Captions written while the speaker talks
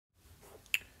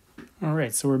All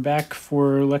right, so we're back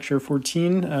for lecture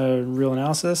 14, real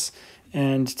analysis,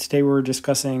 and today we're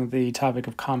discussing the topic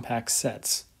of compact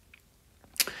sets.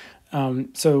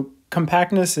 So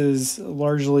compactness is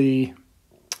largely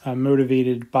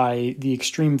motivated by the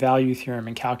extreme value theorem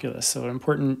in calculus. So an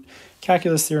important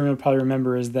calculus theorem you'll probably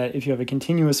remember is that if you have a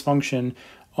continuous function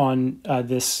on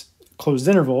this closed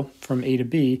interval from a to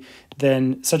b,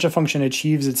 then such a function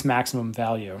achieves its maximum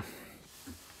value.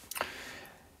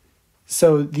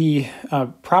 So the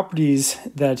properties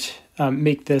that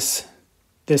make this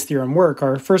theorem work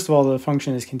are, first of all, the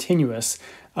function is continuous,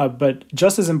 but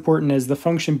just as important as the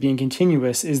function being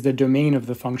continuous is the domain of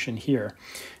the function here.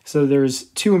 So there's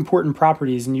two important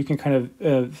properties, and you can kind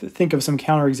of think of some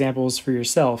counterexamples for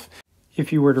yourself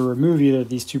if you were to remove either of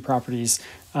these two properties.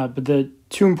 But the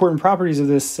two important properties of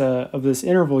this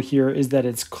interval here is that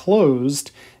it's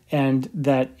closed and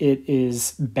that it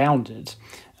is bounded.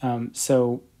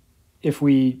 So if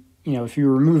you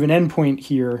remove an endpoint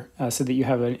here so that you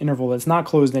have an interval that's not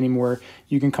closed anymore,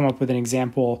 you can come up with an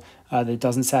example that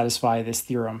doesn't satisfy this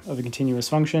theorem of a continuous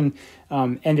function.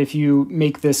 And if you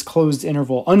make this closed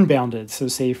interval unbounded, so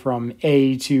say from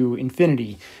a to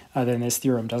infinity, then this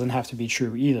theorem doesn't have to be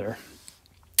true either.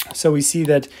 So we see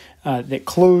that that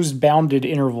closed bounded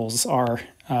intervals are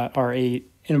an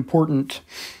important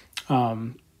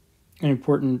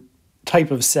type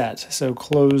of set. So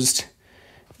closed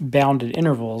and bounded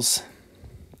intervals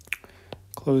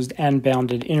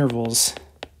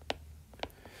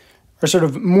are sort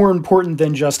of more important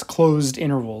than just closed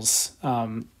intervals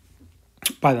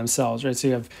by themselves, right? So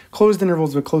you have closed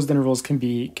intervals, but closed intervals can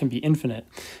be infinite.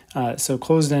 So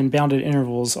closed and bounded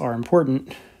intervals are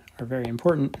very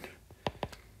important.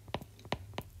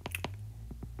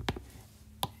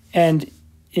 And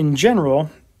in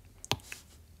general,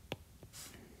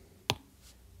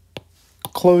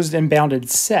 closed and bounded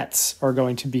sets are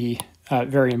going to be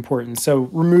very important. So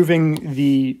removing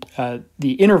the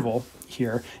interval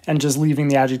here and just leaving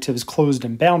the adjectives closed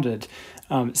and bounded,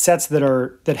 sets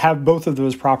that have both of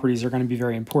those properties are going to be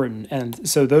very important. And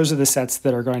so those are the sets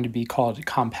that are going to be called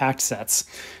compact sets.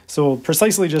 So we'll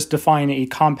precisely just define a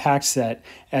compact set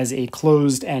as a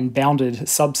closed and bounded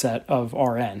subset of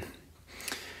Rn.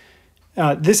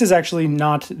 This is actually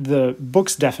not the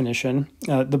book's definition.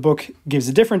 The book gives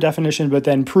a different definition, but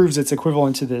then proves it's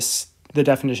equivalent to the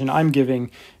definition I'm giving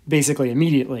basically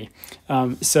immediately.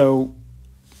 So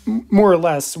more or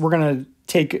less, we're going to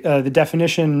take the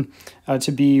definition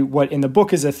to be what in the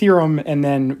book is a theorem, and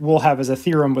then we'll have as a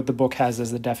theorem what the book has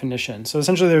as the definition. So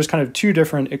essentially there's kind of two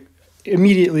different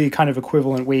immediately kind of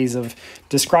equivalent ways of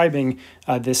describing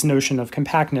this notion of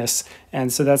compactness.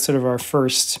 And so that's sort of our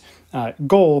first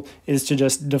goal, is to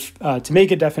just to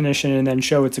make a definition and then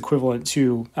show its equivalent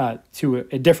to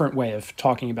a different way of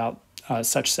talking about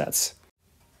such sets.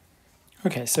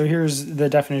 Okay, so here's the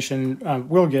definition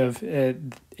we'll give.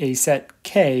 A set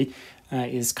K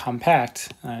is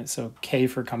compact. So K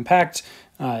for compact.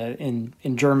 In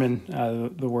German,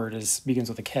 the word begins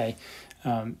with a K.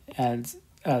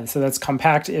 So that's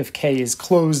compact if K is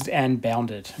closed and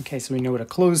bounded. Okay, so we know what a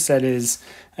closed set is.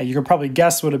 You can probably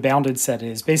guess what a bounded set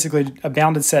is. Basically, a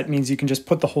bounded set means you can just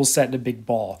put the whole set in a big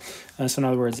ball. So in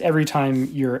other words, every time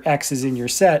your X is in your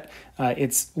set,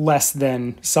 it's less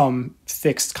than some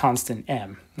fixed constant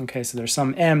M. Okay, so there's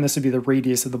some M. This would be the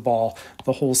radius of the ball.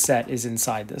 The whole set is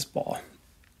inside this ball.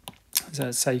 So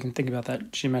that's how you can think about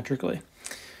that geometrically.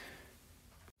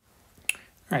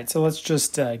 All right, so let's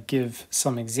just give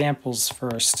some examples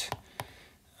first.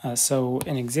 So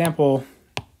an example,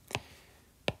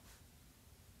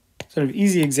 sort of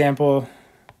easy example,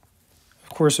 of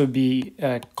course, would be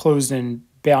a closed and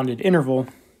bounded interval,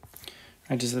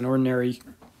 right? Just an ordinary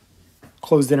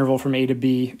closed interval from a to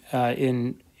b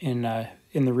in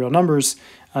the real numbers.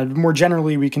 More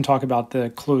generally, we can talk about the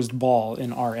closed ball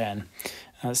in Rn.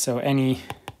 So any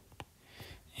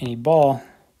ball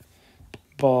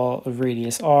of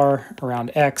radius r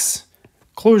around x,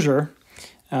 closure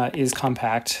is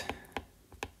compact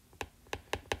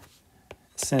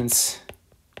since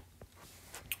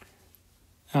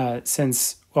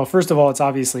well, first of all, it's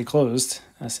obviously closed.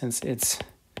 Since it's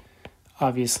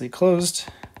obviously closed,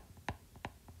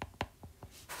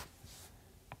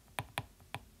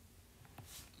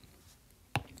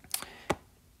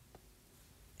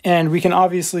 and we can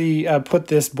obviously put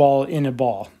this ball in a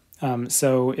ball.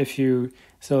 So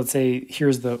let's say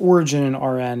here's the origin in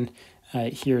Rn,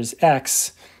 here's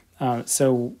x.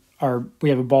 So we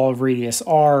have a ball of radius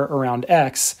r around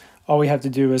x. All we have to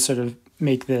do is sort of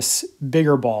make this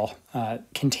bigger ball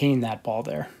contain that ball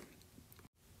there.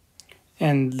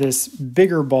 And this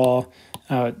bigger ball,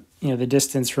 the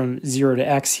distance from 0 to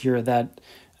x here, that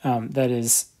that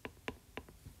is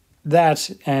that,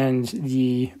 and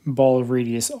the ball of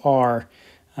radius r,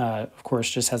 of course,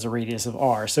 just has a radius of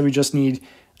r. So we just need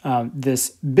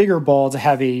this bigger ball to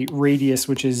have a radius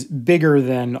which is bigger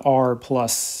than r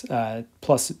plus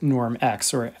norm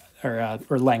x, or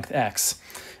length x.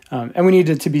 And we need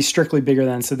it to be strictly bigger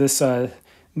than, so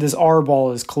this r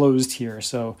ball is closed here.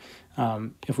 So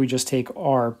if we just take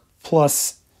r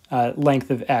plus length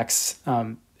of x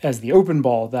as the open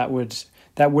ball, that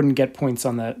wouldn't get points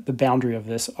on the boundary of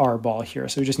this r ball here.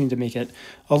 So we just need to make it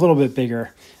a little bit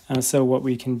bigger. So what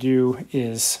we can do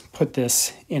is put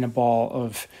this in a ball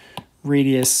of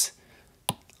radius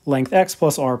length x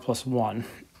plus r plus 1.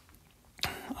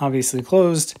 Obviously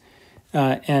closed,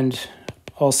 and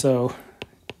also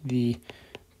the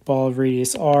ball of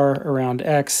radius r around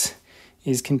x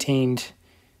is contained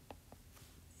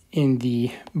in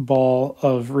the ball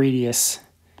of radius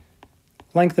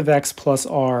length of x plus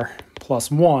r plus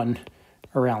 1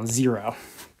 around 0.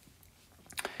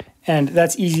 And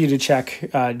that's easy to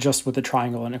check just with the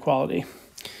triangle inequality.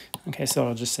 Okay, so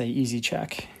I'll just say easy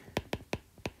check.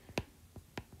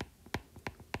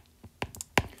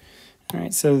 All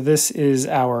right, so this is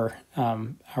our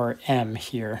m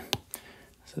here.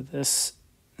 So this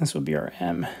will be our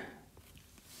m.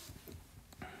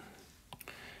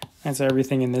 And so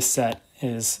everything in this set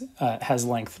has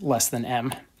length less than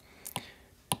m.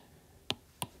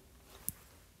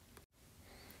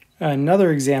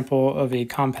 Another example of a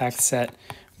compact set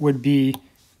would be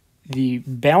the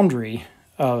boundary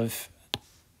of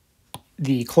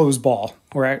the closed ball,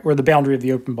 or the boundary of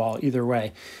the open ball, either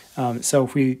way. So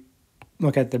if we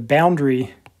look at the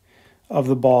boundary of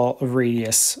the ball of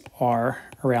radius r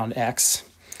around x,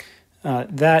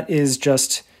 that is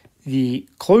just the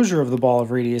closure of the ball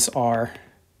of radius r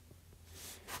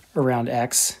around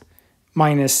x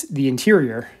minus the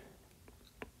interior.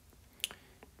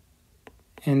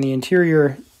 And the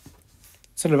interior,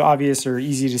 sort of obvious or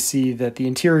easy to see that the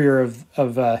interior of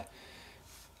the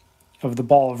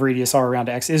ball of radius r around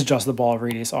x is just the ball of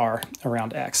radius r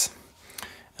around x.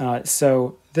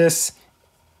 So this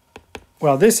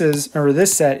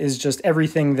set is just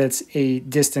everything that's a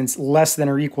distance less than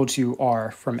or equal to r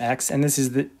from x, and this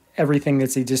is everything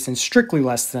that's a distance strictly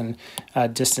less than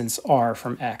distance r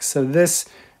from x. So this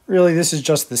is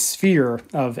just the sphere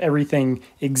of everything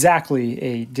exactly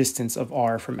a distance of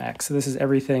r from x. So this is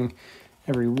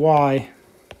every y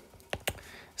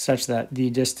such that the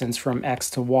distance from x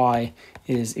to y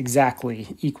is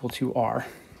exactly equal to r.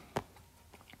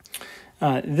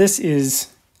 This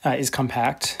is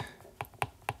compact.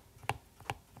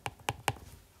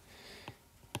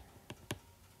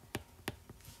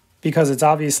 Because it's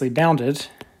obviously bounded.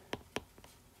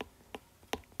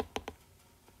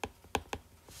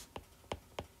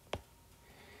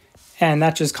 And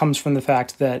that just comes from the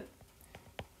fact that,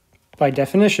 by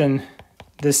definition,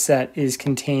 this set is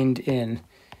contained in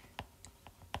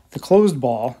the closed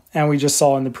ball, and we just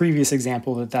saw in the previous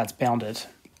example that that's bounded.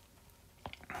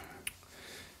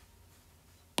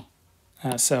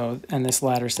 And this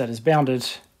latter set is bounded.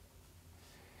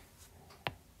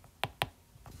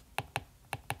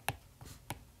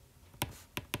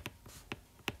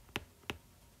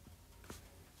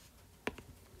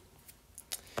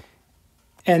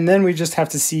 And then we just have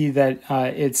to see that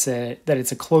it's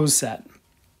a closed set,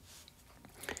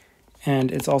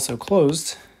 and it's also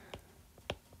closed.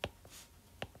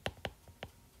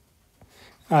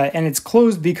 And it's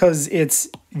closed because it's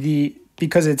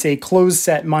a closed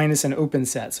set minus an open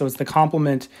set. So it's the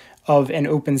complement of an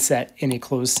open set in a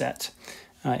closed set.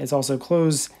 It's also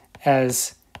closed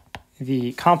as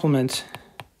the complement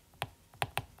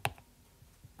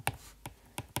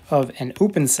of an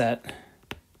open set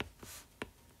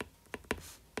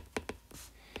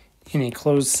in a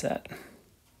closed set.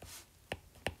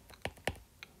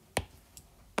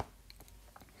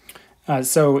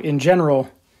 So in general,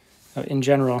 if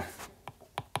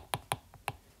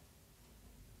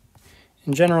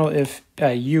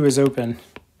U is open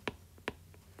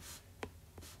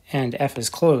and F is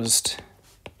closed,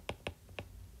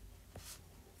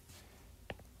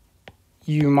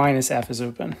 U minus F is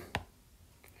open.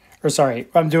 Or sorry,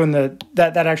 I'm doing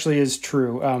that actually is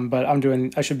true, but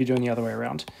I should be doing the other way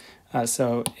around.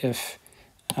 So if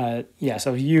U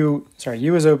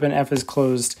is open, F is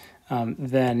closed,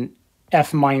 then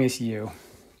F minus U.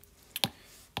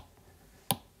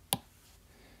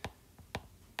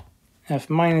 F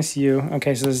minus U.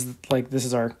 Okay, so this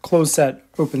is our closed set,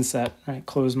 open set, right?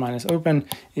 Closed minus open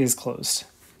is closed.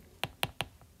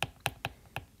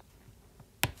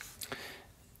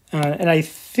 And I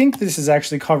think this is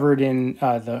actually covered in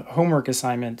the homework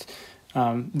assignment,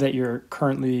 that you're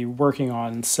currently working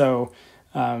on. So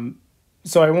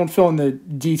so I won't fill in the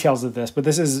details of this, but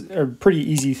this is a pretty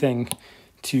easy thing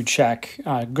to check.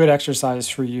 Good exercise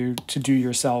for you to do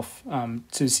yourself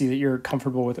to see that you're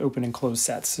comfortable with open and closed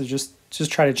sets. So just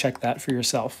try to check that for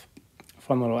yourself.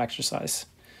 Fun little exercise.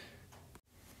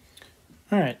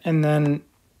 All right, and then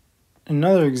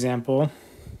another example,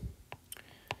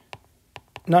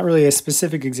 not really a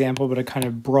specific example, but a kind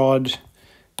of broad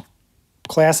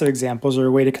class of examples, or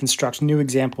a way to construct new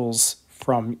examples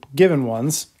from given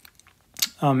ones,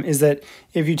 is that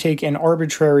if you take an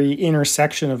arbitrary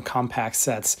intersection of compact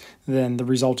sets, then the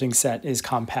resulting set is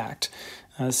compact.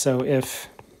 So if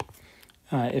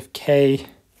K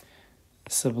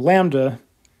sub lambda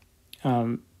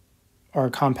are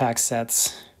compact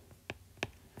sets,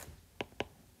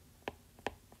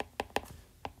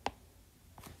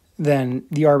 then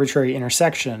the arbitrary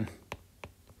intersection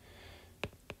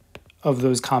of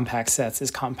those compact sets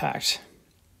is compact.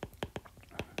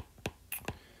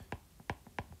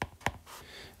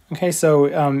 Okay, so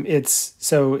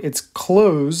it's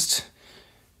closed.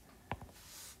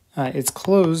 It's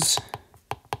closed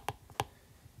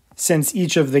since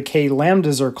each of the k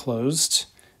lambdas are closed.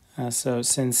 So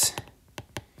since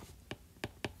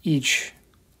each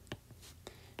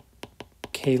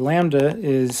k lambda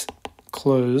is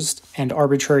closed and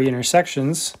arbitrary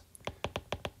intersections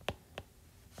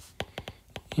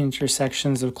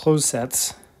of closed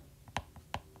sets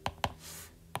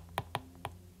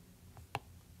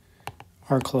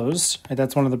are closed. Right?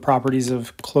 That's one of the properties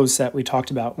of closed set we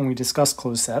talked about when we discussed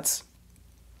closed sets.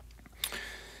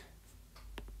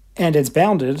 And it's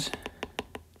bounded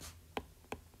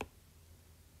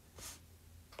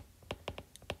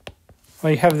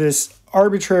well, you have this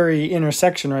arbitrary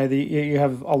intersection, right? You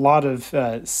have a lot of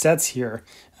sets here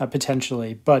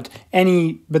potentially, but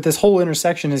this whole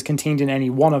intersection is contained in any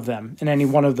one of them, and any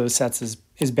one of those sets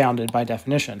is bounded by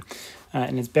definition,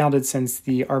 and it's bounded since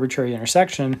the arbitrary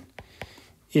intersection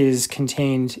is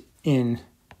contained in,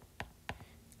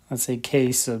 let's say,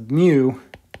 k sub mu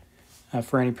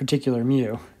for any particular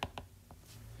mu.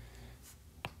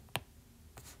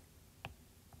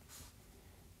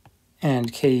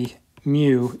 And k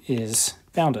mu is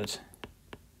bounded.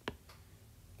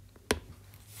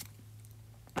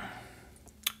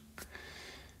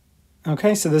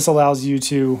 Okay, so this allows you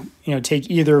to take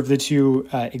either of the two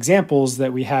examples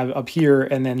that we have up here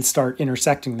and then start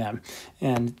intersecting them,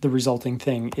 and the resulting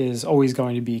thing is always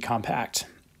going to be compact.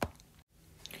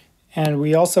 And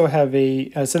we also have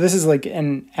so this is like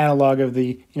an analog of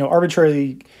the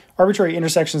arbitrary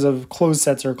intersections of closed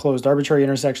sets are closed, arbitrary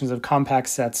intersections of compact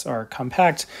sets are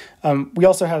compact. We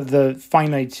also have the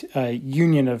finite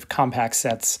union of compact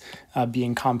sets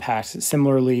being compact,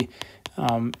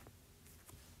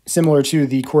 similar to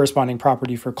the corresponding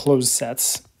property for closed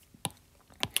sets.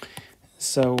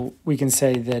 So we can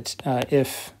say that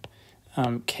if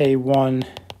K1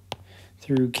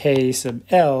 through K sub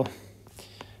L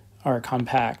are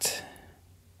compact,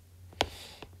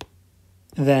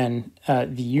 then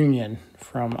the union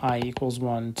from I equals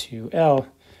 1 to L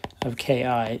of Ki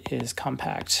is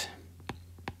compact.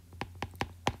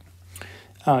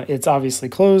 It's obviously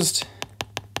closed.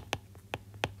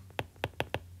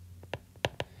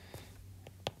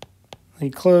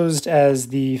 Closed as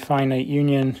the finite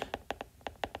union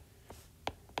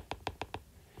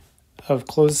of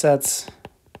closed sets.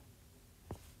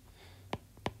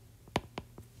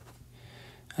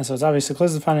 And so it's obviously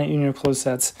closed as the finite union of closed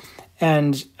sets.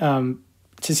 And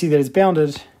to see that it's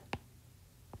bounded,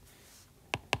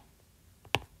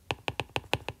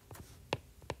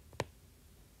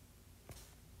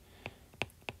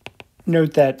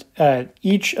 note that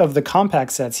each of the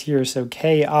compact sets here, so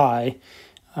Ki,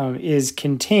 is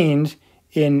contained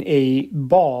in a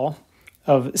ball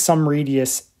of some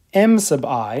radius m sub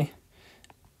I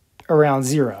around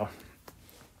 0.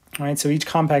 All right, so each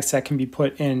compact set can be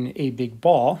put in a big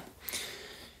ball.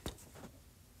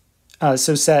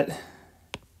 So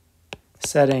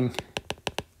setting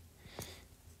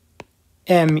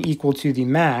m equal to the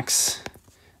max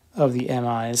of the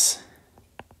mi's,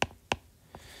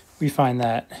 we find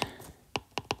that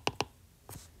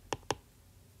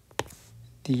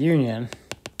the union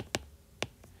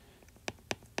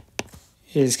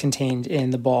is contained in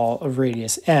the ball of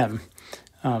radius m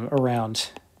around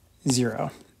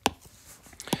 0.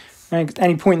 Right?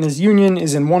 Any point in this union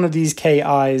is in one of these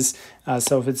ki's.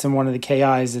 So if it's in one of the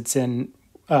ki's, it's in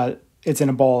a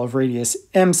ball of radius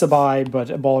m sub I, but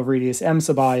a ball of radius m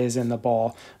sub I is in the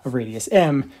ball of radius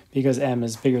m because m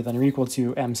is bigger than or equal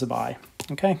to m sub I.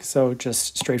 Okay, so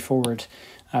just straightforward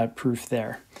proof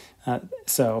there.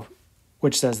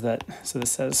 Which says that, so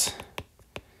this says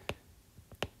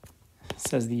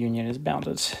says the union is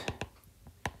bounded.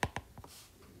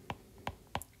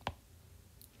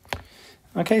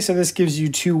 Okay, so this gives you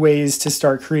two ways to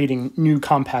start creating new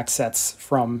compact sets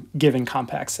from given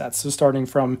compact sets. So starting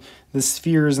from the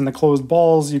spheres and the closed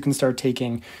balls, you can start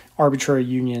taking arbitrary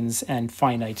unions and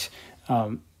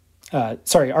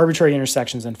arbitrary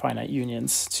intersections and finite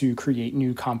unions to create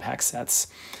new compact sets.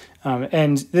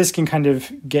 And this can kind of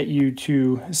get you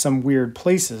to some weird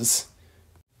places.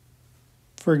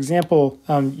 For example,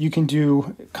 you can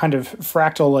do kind of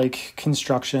fractal-like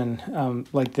construction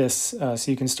like this.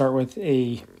 So you can start with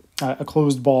a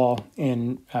closed ball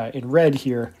in red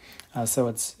here. So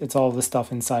it's all the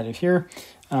stuff inside of here.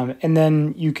 And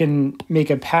then you can make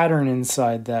a pattern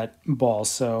inside that ball.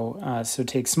 So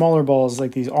take smaller balls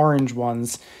like these orange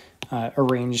ones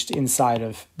arranged inside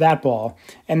of that ball,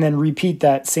 and then repeat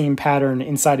that same pattern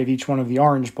inside of each one of the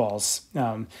orange balls.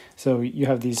 So you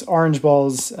have these orange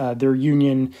balls, their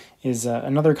union is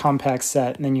another compact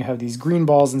set, and then you have these green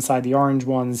balls inside the orange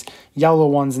ones, yellow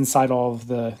ones inside all of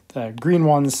the green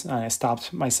ones. I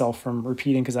stopped myself from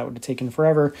repeating because that would have taken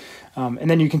forever. And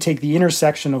then you can take the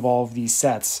intersection of all of these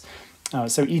sets.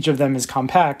 So each of them is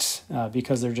compact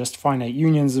because they're just finite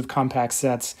unions of compact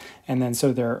sets, and then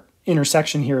so their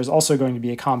intersection here is also going to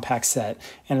be a compact set,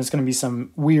 and it's going to be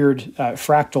some weird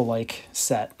fractal-like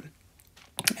set.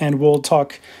 And we'll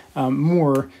talk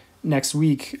more next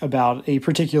week about a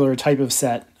particular type of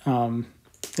set, a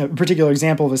particular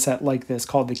example of a set like this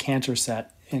called the Cantor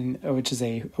set, which is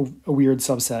a weird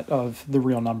subset of the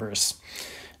real numbers.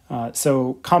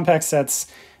 So compact sets,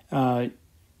 they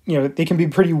can be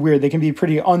pretty weird. They can be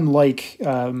pretty unlike,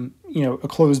 a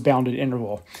closed bounded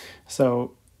interval.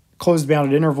 So closed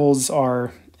bounded intervals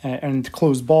are, and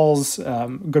closed balls,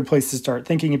 good place to start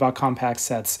thinking about compact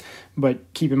sets, but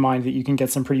keep in mind that you can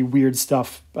get some pretty weird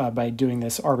stuff by doing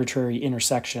this arbitrary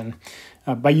intersection,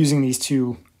 by using these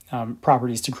two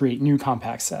properties to create new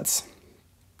compact sets.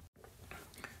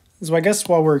 So I guess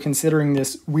while we're considering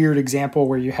this weird example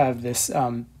where you have this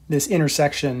this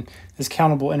intersection, this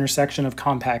countable intersection of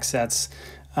compact sets,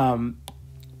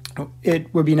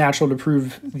 it would be natural to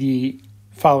prove the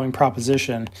following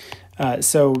proposition.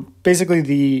 So basically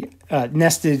the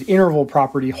nested interval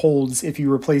property holds if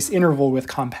you replace interval with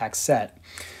compact set.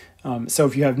 So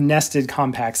if you have nested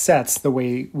compact sets the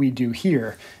way we do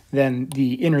here, then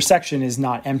the intersection is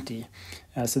not empty.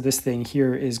 So this thing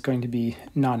here is going to be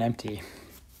non-empty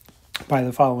by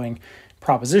the following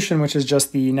proposition, which is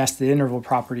just the nested interval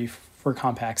property for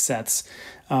compact sets.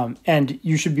 And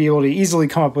you should be able to easily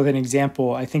come up with an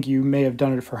example. I think you may have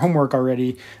done it for homework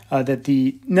already, that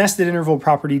the nested interval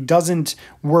property doesn't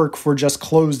work for just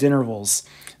closed intervals.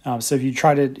 So if you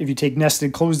take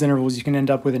nested closed intervals, you can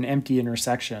end up with an empty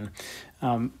intersection.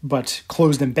 But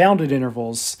closed and bounded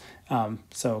intervals,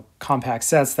 so compact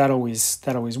sets, that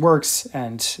always works.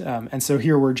 And so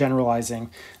here we're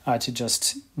generalizing to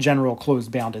just general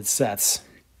closed bounded sets.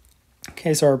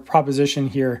 Okay, so our proposition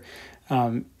here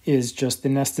is just the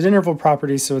nested interval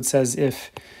property. So it says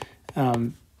if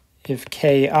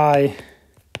ki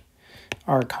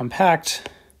are compact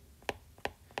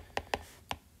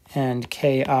and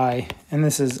ki, and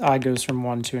this is I goes from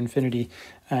 1 to infinity,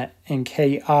 and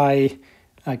ki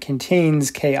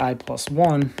contains ki plus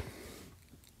 1,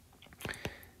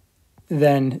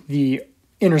 then the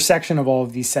intersection of all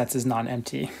of these sets is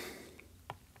non-empty.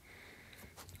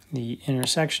 The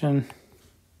intersection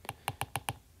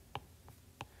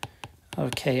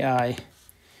of ki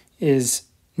is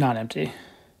non-empty.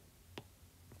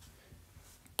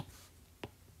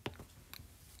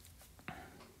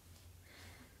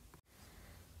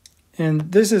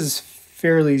 And this is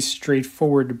fairly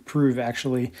straightforward to prove,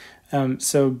 actually.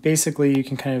 So basically, you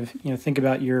can kind of think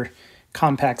about your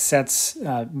compact sets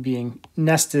being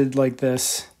nested like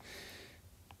this.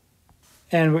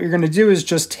 And what you're going to do is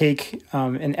just take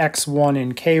an x1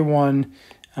 in k1,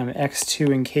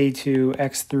 x2 in k2,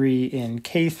 x3 in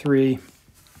k3.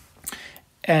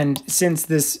 And since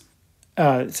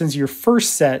your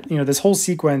first set, this whole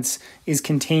sequence is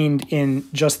contained in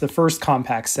just the first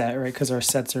compact set, right? Because our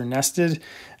sets are nested.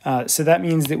 So that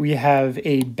means that we have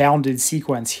a bounded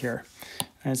sequence here.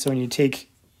 And so when you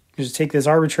just take this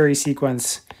arbitrary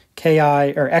sequence, ki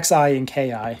or xi and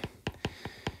ki,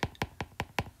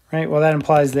 right? Well, that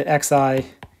implies that xi,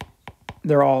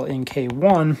 they're all in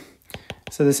k1.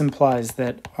 So this implies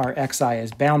that our xi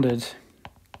is bounded.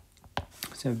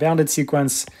 So a bounded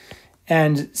sequence.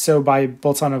 And so by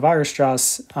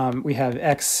Bolzano-Weierstrass, we have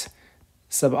x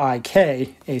sub ik,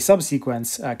 a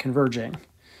subsequence, converging.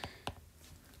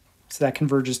 So that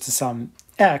converges to some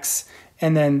x.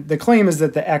 And then the claim is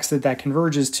that the x that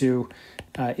converges to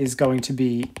is going to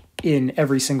be in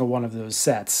every single one of those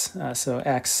sets. So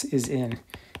x is in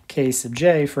k sub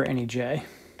j for any j.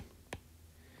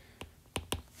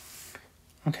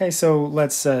 Okay, so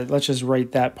let's just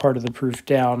write that part of the proof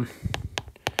down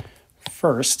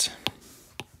first.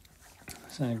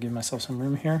 So I'm going to give myself some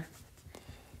room here.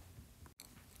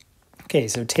 Okay,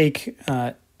 so take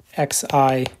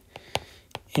xi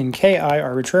in ki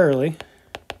arbitrarily,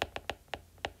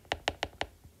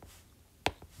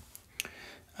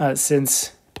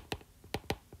 since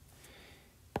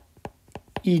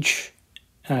each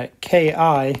ki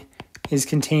is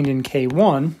contained in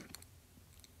k1,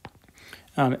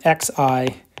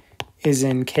 xi is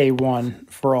in k1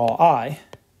 for all I.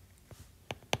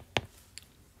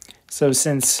 So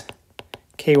since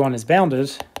k1 is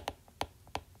bounded,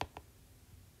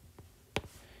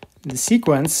 the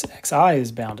sequence xi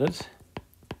is bounded,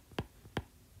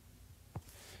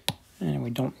 and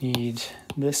we don't need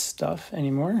this stuff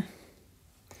anymore.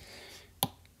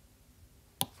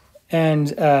 And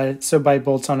so by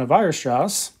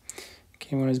Boltzmann-Weierstrass,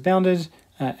 k1 is bounded,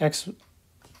 xi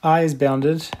is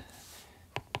bounded,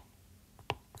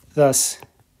 thus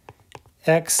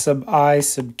x sub I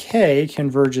sub k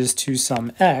converges to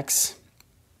some x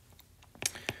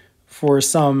for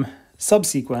some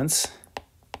subsequence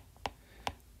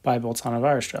by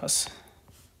Boltzmann-Weierstrass.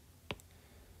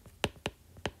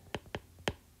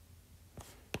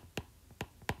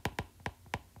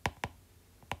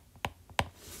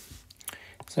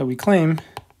 So we claim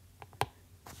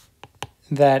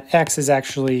that x is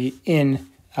actually in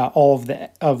all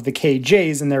of the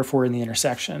kj's and therefore in the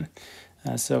intersection.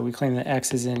 So we claim that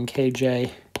x is in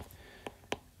kj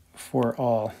for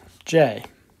all j.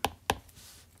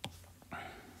 All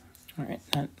right,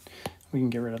 we can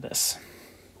get rid of this.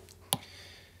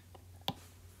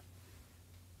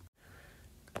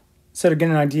 So to get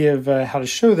an idea of how to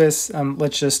show this,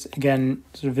 let's just, again,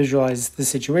 sort of visualize the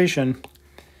situation.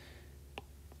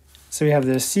 So we have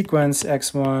this sequence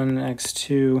x1,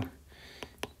 x2,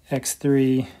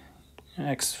 x3,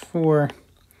 x4,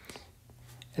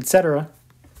 etc.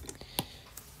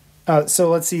 So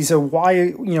let's see. So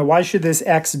why should this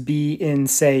x be in,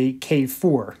 say,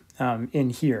 k4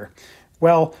 in here?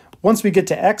 Well, once we get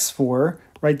to x4,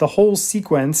 right, the whole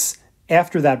sequence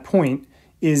after that point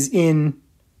is in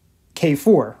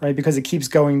k4, right? Because it keeps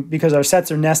going, because our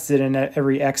sets are nested, and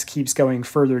every x keeps going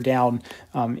further down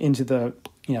into the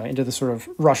sort of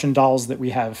Russian dolls that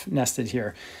we have nested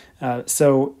here.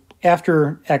 So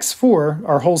after x4,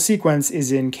 our whole sequence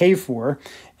is in k4,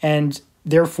 and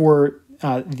therefore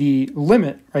the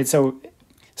limit, right? So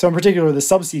in particular, the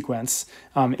subsequence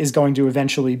is going to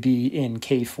eventually be in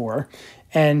k4,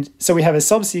 and so we have a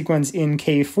subsequence in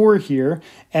k4 here,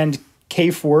 and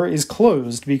k4 is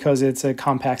closed because it's a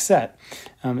compact set.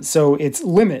 So its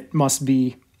limit must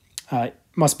be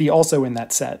also in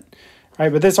that set.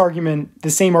 Right, but this argument,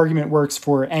 the same argument works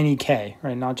for any k,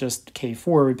 right? Not just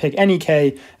k4. We pick any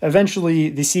k, eventually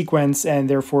the sequence and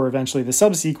therefore eventually the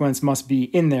subsequence must be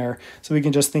in there. So we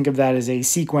can just think of that as a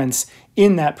sequence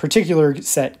in that particular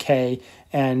set k,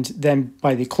 and then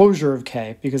by the closure of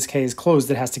k, because k is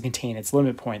closed, it has to contain its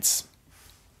limit points.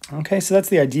 Okay, so that's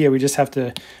the idea. We just have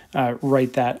to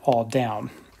write that all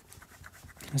down.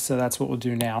 So that's what we'll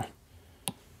do now.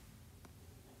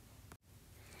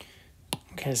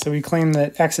 Okay, so we claim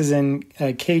that x is in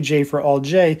kj for all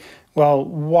j. Well,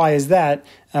 why is that?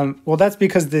 Well, that's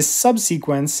because this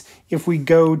subsequence, if we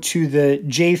go to the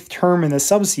jth term in the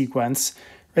subsequence,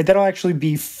 right, that'll actually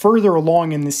be further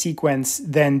along in the sequence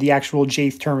than the actual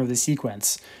jth term of the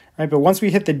sequence. Right, but once we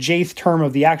hit the jth term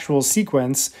of the actual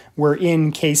sequence, we're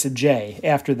in k sub j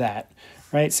after that.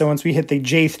 Right, so once we hit the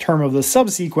jth term of the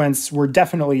subsequence, we're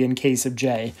definitely in k sub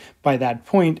j by that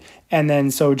point. And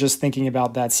then, so just thinking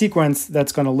about that sequence,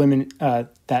 that's going to limit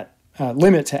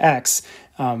limit to x,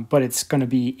 but it's going to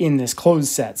be in this closed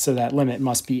set, so that limit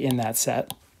must be in that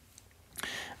set.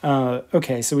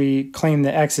 Okay, so we claim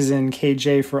that x is in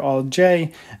kj for all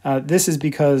j. This is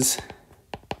because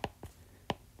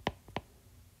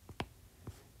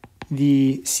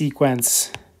the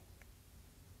sequence,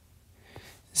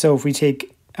 so if we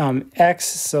take x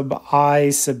sub I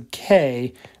sub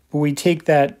k, but we take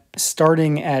that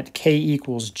starting at k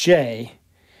equals j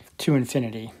to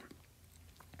infinity.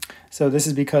 So this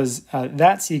is because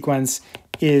that sequence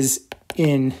is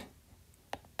in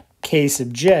k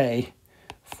sub j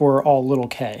for all little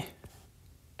k.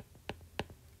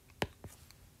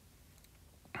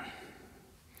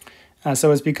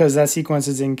 So it's because that sequence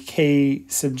is in k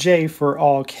sub j for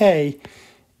all k,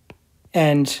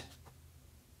 and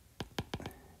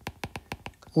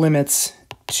limits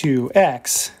to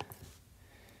x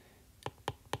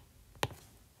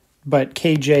but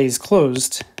kj is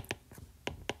closed,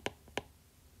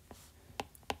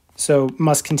 so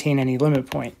must contain any limit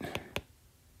point.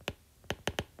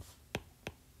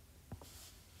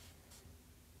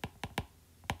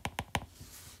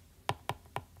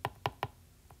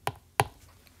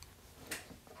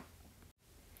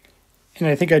 And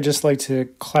I think I'd just like to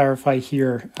clarify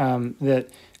here that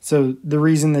so the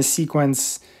reason this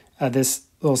sequence, this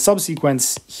little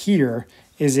subsequence here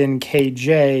is in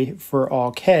kj for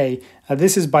all k,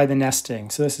 this is by the nesting.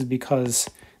 So this is because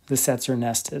the sets are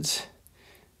nested.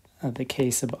 The k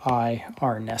sub I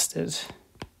are nested.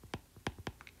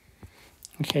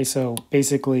 Okay, so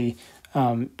basically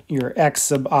your x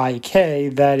sub I k,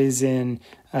 that is in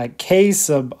k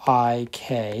sub I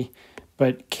k,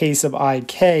 but k sub I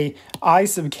k, I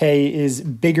sub k is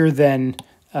bigger than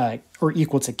or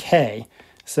equal to k.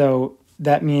 So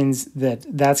that means that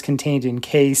that's contained in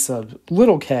k sub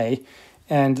little k,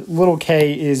 and little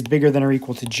k is bigger than or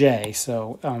equal to j.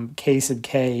 So k sub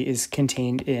k is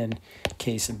contained in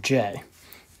k sub j.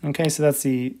 Okay, so that's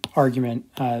the argument,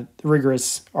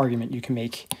 rigorous argument you can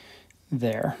make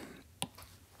there.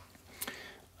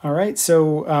 All right,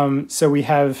 so so we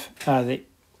have the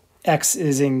x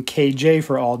is in kj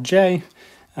for all j,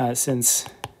 since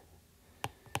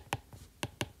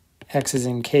x is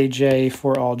in kj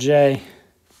for all j,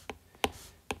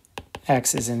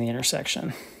 x is in the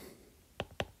intersection.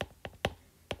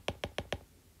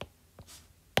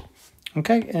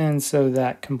 Okay, and so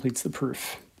that completes the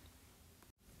proof.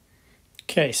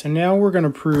 Okay, so now we're going to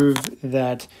prove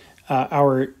that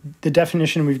the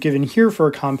definition we've given here for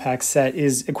a compact set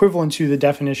is equivalent to the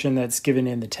definition that's given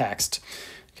in the text.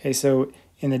 Okay, so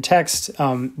in the text,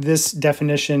 this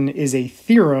definition is a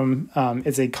theorem.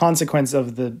 It's a consequence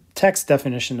of the text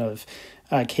definition of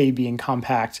K being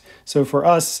compact. So for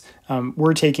us,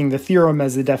 we're taking the theorem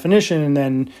as the definition and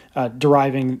then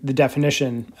deriving the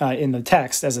definition in the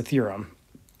text as a theorem.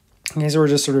 Okay, so we're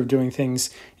just sort of doing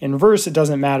things in reverse. It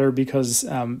doesn't matter because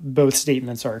both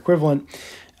statements are equivalent.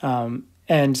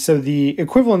 And so the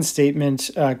equivalence statement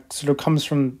sort of comes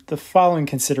from the following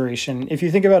consideration. If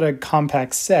you think about a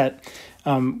compact set,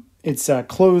 it's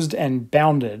closed and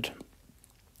bounded.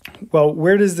 Well,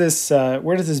 where does this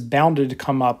bounded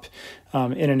come up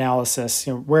in analysis?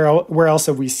 You know, where else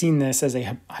have we seen this as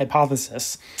a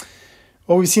hypothesis?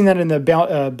 Well, we've seen that in the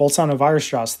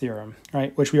Bolzano-Weierstrass theorem,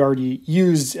 right, which we already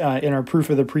used in our proof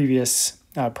of the previous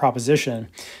proposition.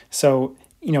 So,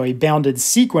 you know, a bounded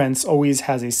sequence always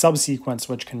has a subsequence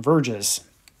which converges.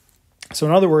 So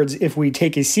in other words, if we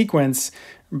take a sequence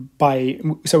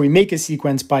we make a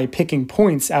sequence by picking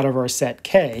points out of our set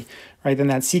K, right, then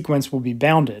that sequence will be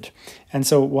bounded. And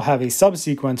so we'll have a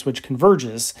subsequence which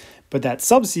converges, but that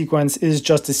subsequence is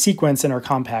just a sequence in our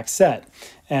compact set.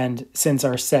 And since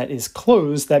our set is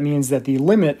closed, that means that the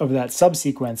limit of that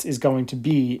subsequence is going to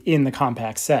be in the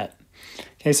compact set.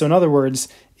 Okay, so in other words,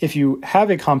 if you have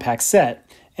a compact set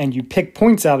and you pick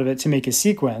points out of it to make a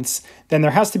sequence, then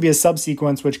there has to be a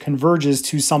subsequence which converges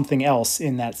to something else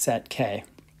in that set K.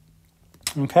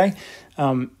 Okay,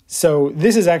 so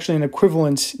this is actually an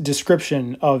equivalent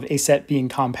description of a set being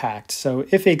compact. So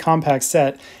if a compact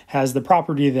set has the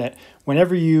property that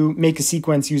whenever you make a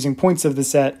sequence using points of the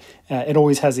set, it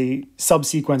always has a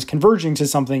subsequence converging to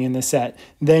something in the set,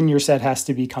 then your set has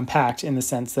to be compact in the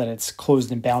sense that it's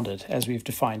closed and bounded, as we've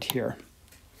defined here.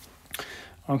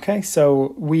 Okay,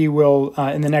 so we will,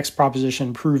 in the next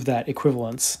proposition, prove that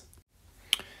equivalence.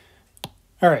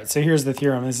 All right, so here's the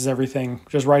theorem. This is everything,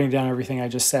 just writing down everything I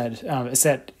just said. A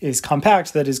set is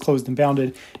compact, that is closed and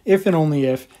bounded, if and only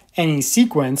if any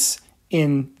sequence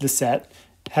in the set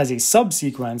has a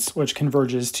subsequence which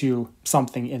converges to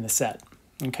something in the set.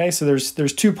 Okay, so there's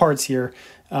two parts here.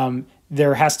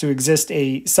 There has to exist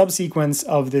a subsequence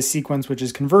of this sequence which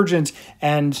is convergent,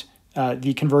 and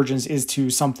the convergence is to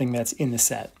something that's in the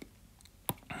set.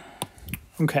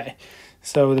 Okay,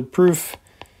 so the proof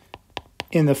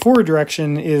in the forward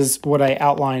direction is what I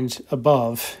outlined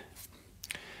above.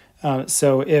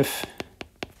 So if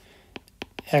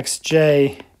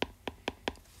xj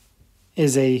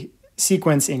is a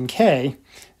sequence in K,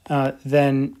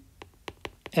 then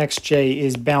xj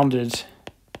is bounded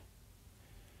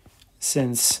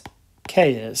since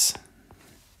K is.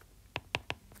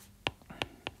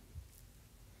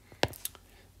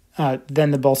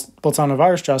 Then the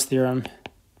Bolzano-Weierstrass theorem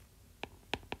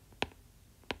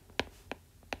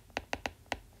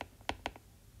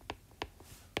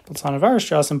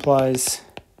Bolzano-Weierstrass implies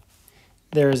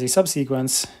there is a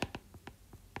subsequence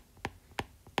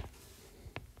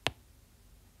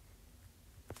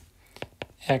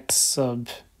x sub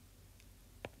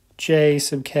j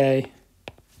sub k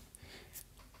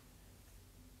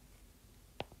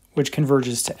which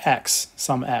converges to x,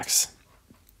 some x,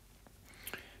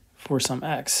 for some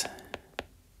x.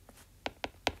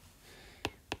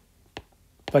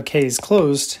 But K is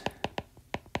closed,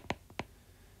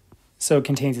 so it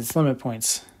contains its limit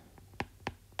points.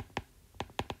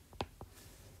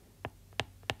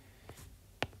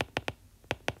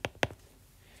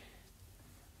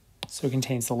 So it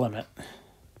contains the limit.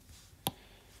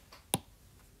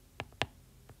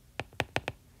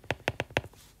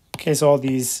 Okay, so all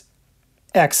these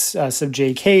x sub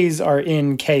jk's are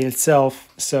in K itself,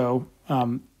 so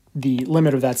the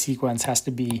limit of that sequence has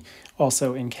to be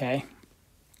also in K.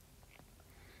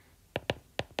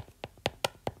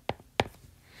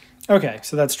 Okay,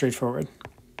 so that's straightforward.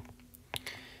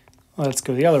 Let's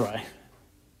go the other way.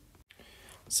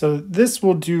 So this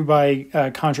we'll do by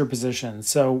contraposition.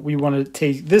 So we want to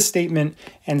take this statement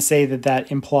and say that that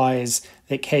implies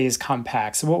that K is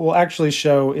compact. So what we'll actually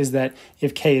show is that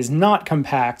if K is not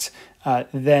compact,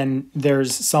 then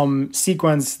there's some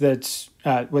sequence that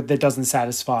that doesn't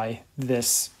satisfy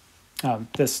this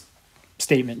this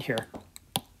statement here.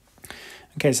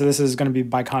 Okay, so this is going to be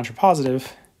by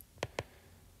contrapositive.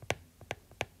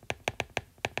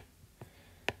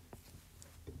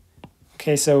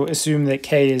 Okay, so assume that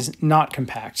K is not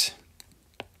compact.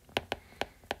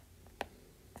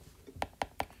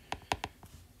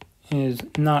 Is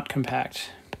not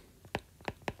compact.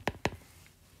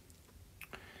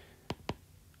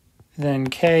 Then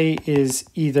K is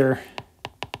either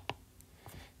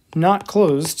not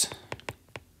closed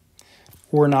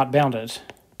or not bounded.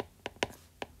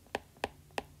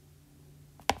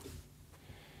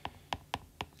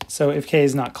 So if K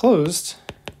is not closed,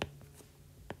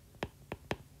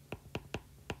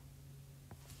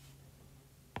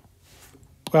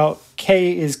 well,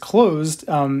 K is closed.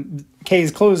 K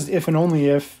is closed if and only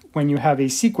if, when you have a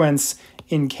sequence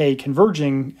in K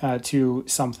converging to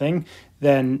something,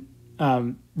 then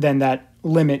that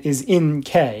limit is in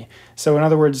K. So in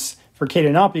other words, for K to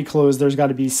not be closed, there's got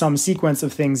to be some sequence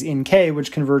of things in K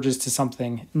which converges to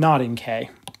something not in K.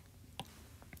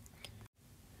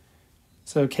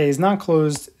 So K is not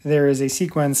closed. There is a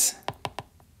sequence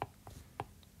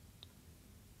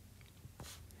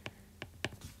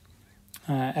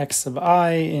x sub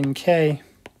I in K,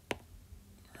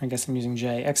 I guess I'm using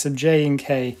J, x sub j in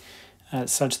K,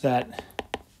 such that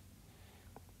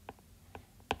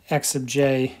x sub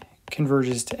j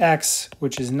converges to x,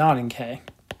 which is not in K.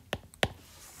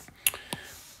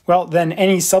 Well, then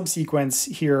any subsequence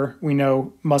here, we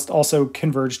know, must also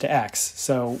converge to x.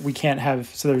 So we can't have,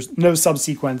 so there's no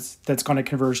subsequence that's going to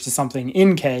converge to something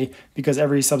in K, because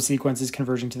every subsequence is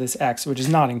converging to this x, which is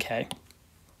not in K.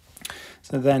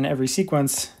 So then every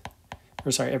subsequence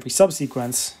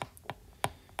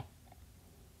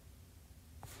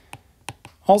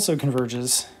also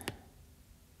converges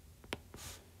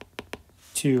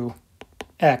to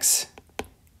x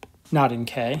not in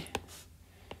K.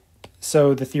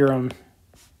 So the theorem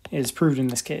is proved in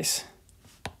this case.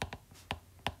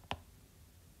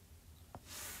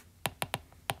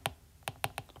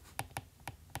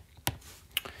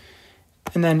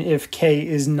 And then if K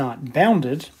is not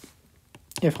bounded,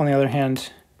 if, on the other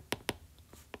hand,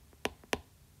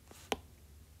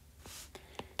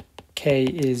 K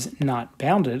is not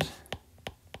bounded,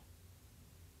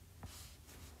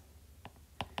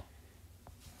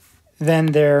 then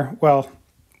well,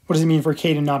 what does it mean for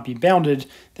K to not be bounded?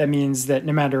 That means that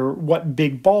no matter what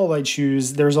big ball I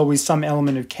choose, there's always some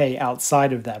element of K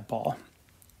outside of that ball.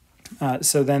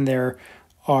 So then there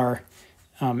are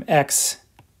x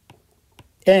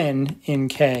n in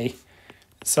K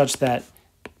such that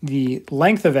the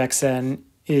length of xn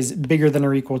is bigger than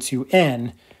or equal to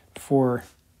n for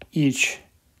each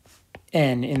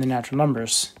n in the natural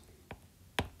numbers.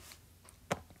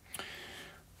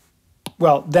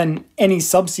 Well, then any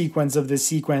subsequence of this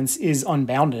sequence is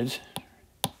unbounded.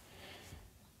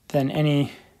 Then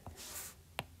any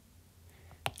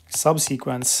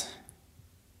subsequence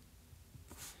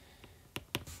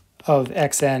of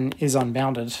xn is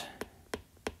unbounded.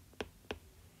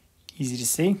 Easy to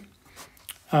see.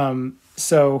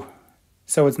 So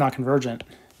it's not convergent.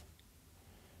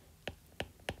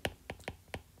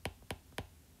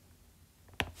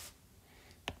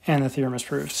 And the theorem is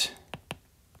proved.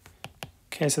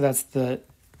 Okay, so that's the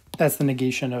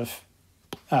negation of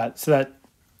so that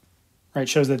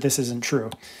shows that this isn't true.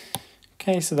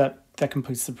 Okay, so that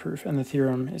completes the proof, and the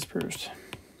theorem is proved.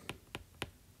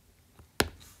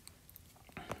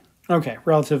 Okay,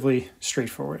 relatively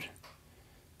straightforward.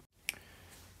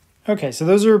 Okay, so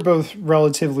those are both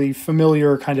relatively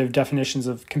familiar kind of definitions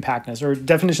of compactness, or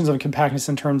definitions of compactness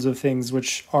in terms of things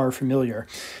which are familiar.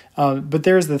 But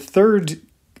there's the third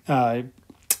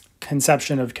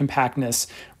conception of compactness,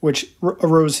 which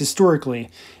arose historically.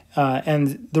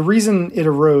 And the reason it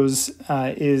arose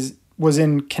was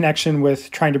in connection with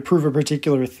trying to prove a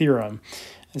particular theorem.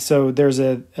 So there's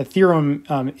a theorem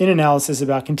in analysis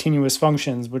about continuous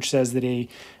functions, which says that a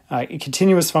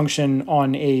continuous function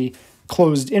on a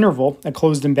closed interval, a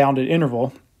closed and bounded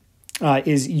interval,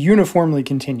 is uniformly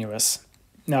continuous.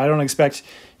 Now, I don't expect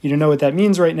you to know what that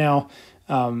means right now.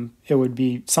 It would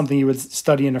be something you would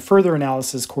study in a further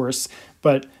analysis course,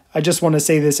 but I just want to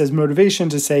say this as motivation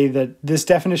to say that this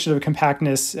definition of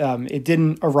compactness, it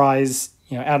didn't arise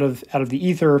out of the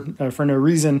ether for no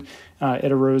reason.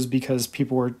 It arose because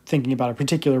people were thinking about a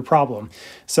particular problem.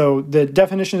 So the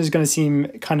definition is going to seem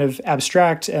kind of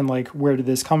abstract and like, where did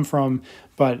this come from?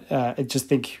 But I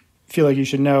just feel like you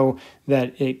should know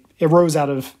that it arose out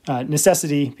of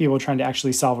necessity, people trying to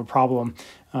actually solve a problem.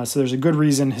 So there's a good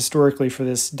reason historically for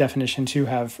this definition to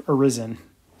have arisen.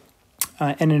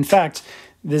 And in fact,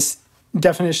 this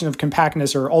definition of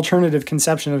compactness or alternative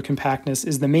conception of compactness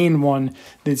is the main one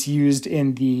that's used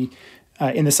in the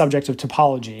subject of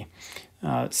topology.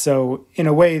 So in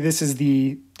a way, this is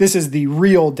the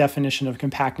real definition of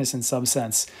compactness in some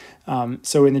sense.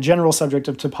 So in the general subject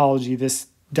of topology, this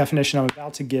definition I'm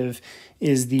about to give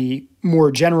is the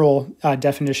more general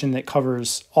definition that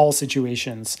covers all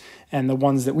situations, and the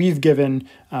ones that we've given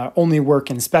only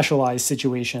work in specialized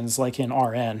situations like in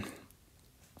Rn.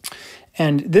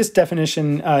 And this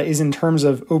definition is in terms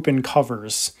of open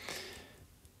covers.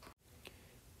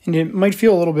 And it might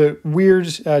feel a little bit weird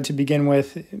to begin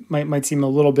with. It might seem a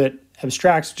little bit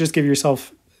abstract. Just give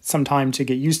yourself some time to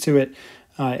get used to it.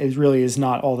 It really is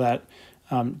not all that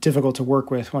difficult to work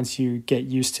with once you get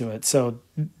used to it. So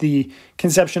the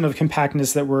conception of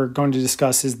compactness that we're going to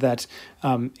discuss is that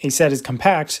a set is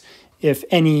compact if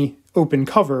any open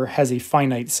cover has a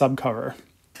finite subcover.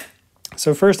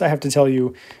 So first I have to tell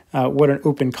you what an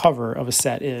open cover of a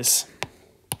set is.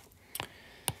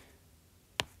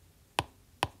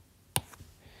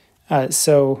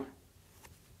 So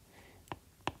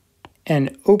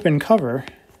an open cover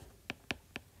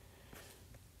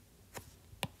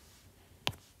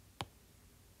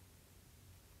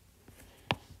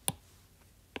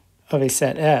of a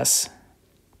set S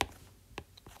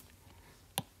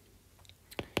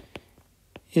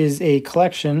is a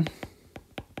collection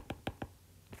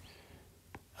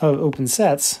of open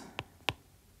sets.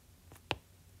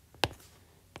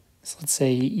 So let's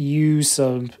say U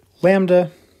sub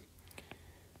lambda,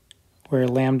 where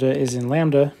lambda is in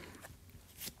lambda,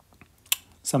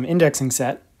 some indexing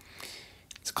set.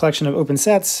 It's a collection of open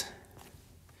sets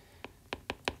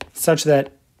such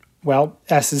that, well,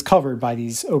 S is covered by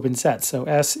these open sets. So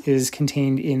S is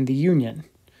contained in the union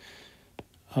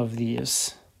of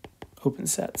these open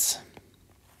sets.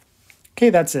 Okay,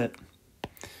 that's it.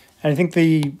 And I think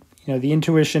the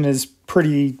intuition is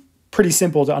pretty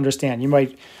simple to understand. You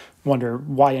might wonder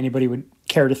why anybody would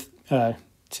care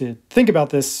to think about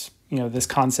this, this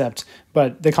concept,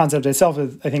 but the concept itself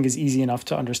I think is easy enough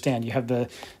to understand. You have the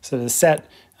set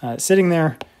sitting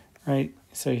there, right?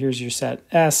 So here's your set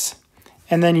S,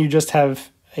 and then you just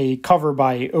have a cover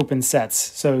by open sets.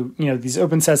 So these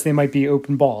open sets, they might be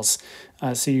open balls.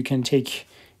 So you can take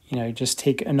just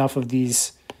take enough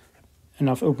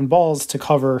open balls to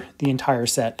cover the entire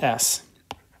set S.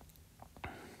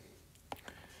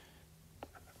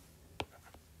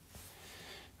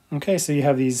 Okay, so you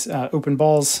have these open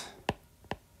balls,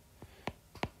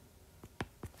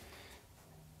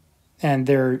 and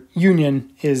their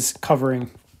union is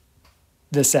covering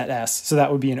the set S, so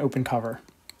that would be an open cover.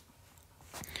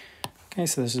 Okay,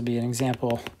 so this would be an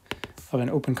example of an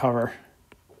open cover.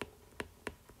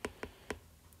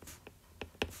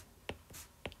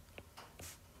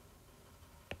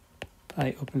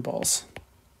 By open balls.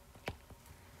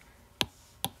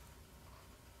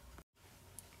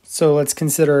 So let's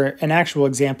consider an actual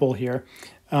example here.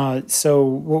 So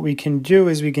what we can do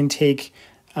is we can take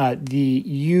the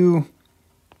U,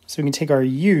 so we can take our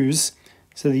U's,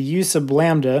 so the U sub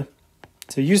lambda,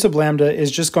 so U sub lambda is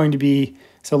just going to be,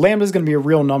 so lambda is going to be a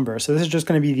real number, so this is just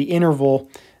going to be the interval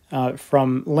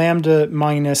from lambda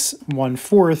minus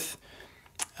 1/4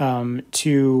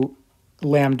 to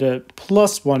lambda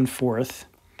plus 1/4,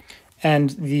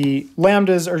 and the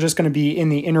lambdas are just going to be in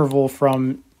the interval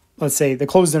from, let's say, the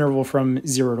closed interval from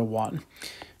 0 to 1.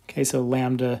 Okay, so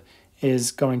lambda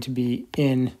is going to be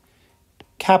in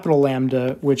capital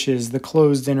lambda, which is the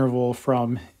closed interval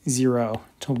from 0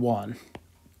 to 1.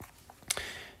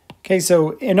 Okay, Okay,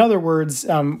 so in other words,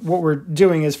 what we're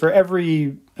doing is for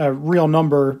every real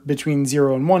number between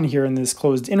 0 and 1 here in this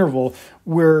closed interval,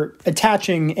 we're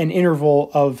attaching an interval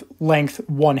of length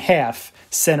 1/2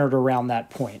 centered around that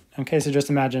point. Okay, so just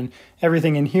imagine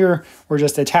everything in here, we're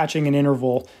just attaching an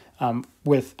interval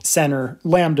with center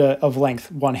lambda of length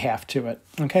 1/2 to it.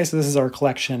 Okay, so this is our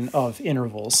collection of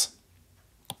intervals.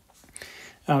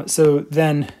 So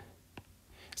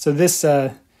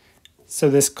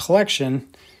this collection,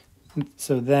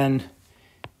 so then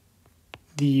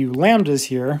the U lambdas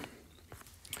here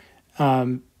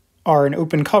are an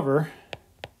open cover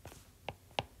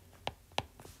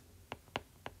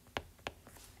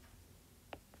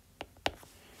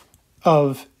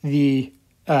of the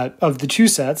two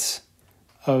sets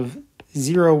of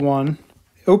 0, 1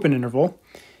 open interval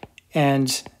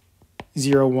and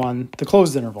 0, 1 the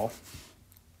closed interval.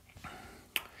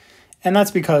 And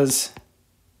that's because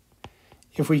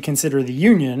if we consider the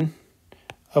union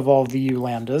of all the U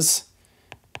lambdas,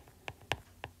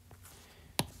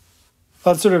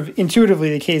 well, that's sort of intuitively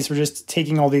the case. We're just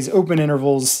taking all these open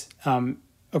intervals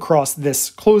across this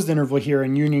closed interval here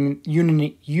and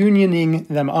unioning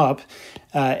them up.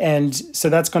 And so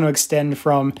that's going to extend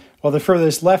from, well, the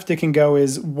furthest left it can go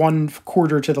is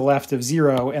 1/4 to the left of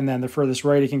 0, and then the furthest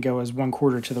right it can go is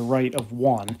 1/4 to the right of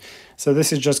 1. So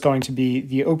this is just going to be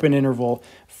the open interval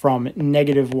from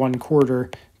 -1/4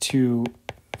 to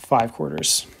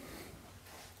 5/4.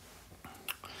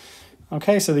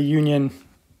 Okay, so the union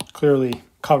clearly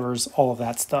covers all of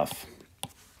that stuff.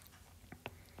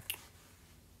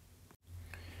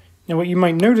 Now what you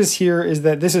might notice here is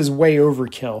that this is way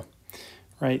overkill,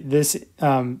 right? This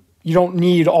you don't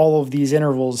need all of these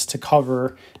intervals to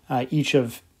cover each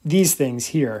of these things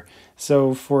here.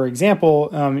 So for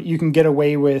example, you can get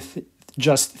away with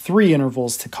just 3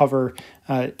 intervals to cover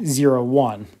 0,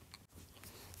 1.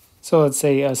 So let's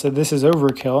say, so this is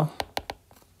overkill.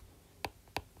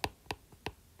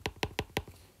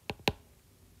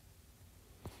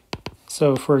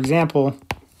 So for example,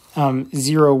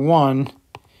 0, 1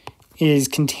 is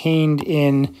contained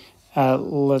in,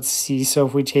 let's see, so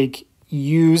if we take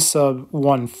U sub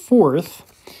 1/4,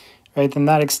 right, then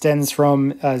that extends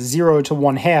from 0 to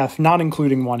 1/2, not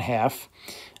including 1/2.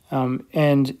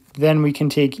 And then we can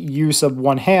take U sub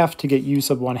 1/2 to get U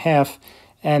sub 1/2,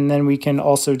 and then we can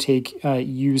also take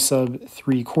U sub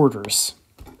 3/4.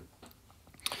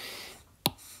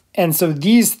 And so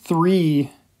these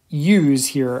 3 U's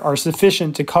here are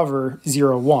sufficient to cover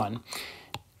 0, 1.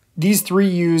 These 3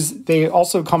 U's, they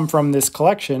also come from this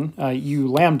collection, U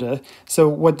lambda. So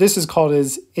what this is called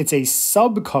is, it's a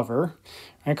subcover,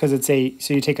 right? Because it's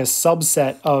so you take a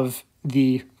subset of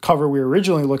the cover we were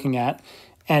originally looking at,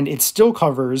 and it still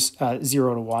covers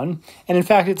 0 to 1. And in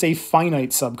fact, it's a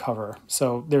finite subcover.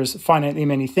 So there's finitely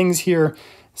many things here.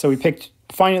 So we picked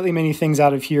finitely many things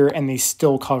out of here, and they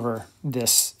still cover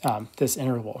this, this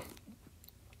interval.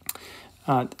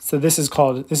 So this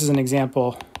is an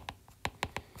example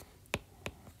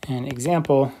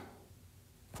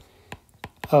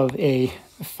of a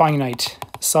finite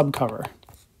subcover.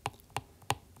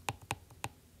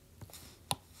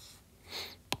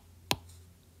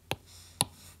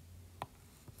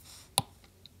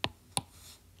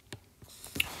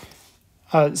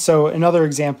 So another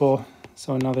example,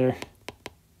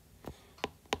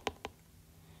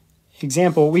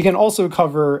 we can also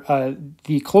cover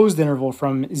the closed interval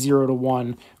from 0 to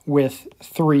 1 with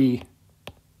 3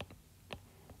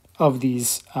 of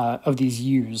these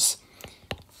U's.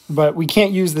 But we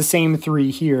can't use the same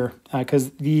 3 here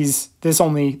because this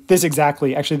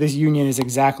union is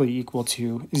exactly equal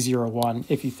to 0, 1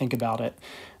 if you think about it.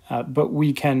 But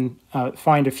we can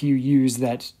find a few U's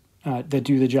that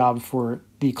do the job for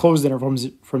the closed interval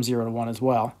from 0 to 1 as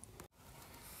well.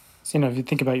 So, if you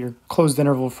think about your closed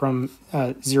interval from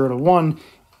 0 to 1,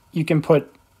 you can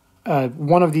put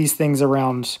one of these things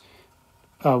around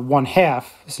 1/2,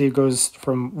 so it goes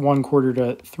from 1/4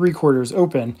 to 3/4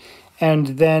 open,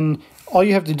 and then all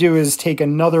you have to do is take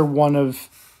another one of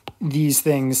these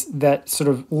things that sort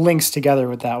of links together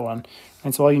with that one.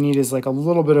 And so all you need is like a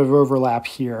little bit of overlap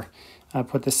here.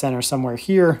 Put the center somewhere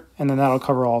here, and then that'll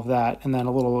cover all of that, and then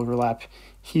a little overlap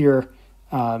here,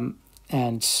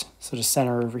 and sort of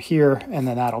center over here, and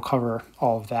then that'll cover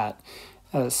all of that.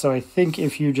 So I think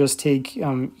if you just take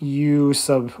U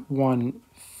sub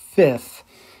 1/5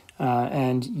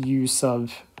 and U sub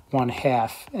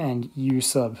 1/2 and U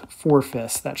sub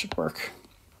 4/5, that should work.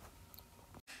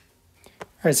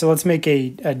 All right, so let's make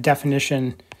a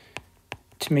definition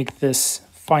to make this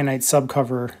finite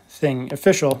subcover thing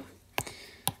official.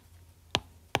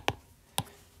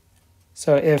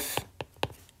 So if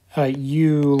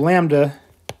U lambda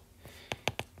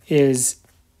is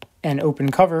an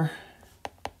open cover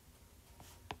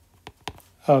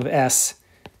of S,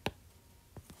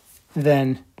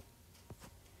 then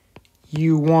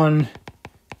U1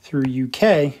 through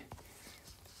UK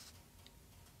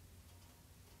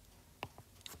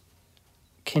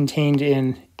contained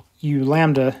in U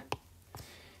lambda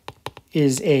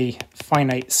is a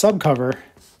finite subcover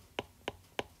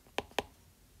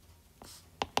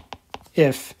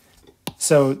if,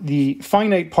 so the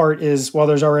finite part is, well,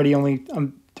 there's already only,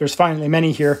 there's finitely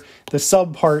many here. The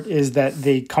sub part is that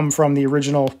they come from the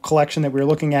original collection that we were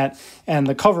looking at, and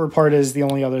the cover part is the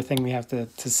only other thing we have to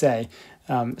say.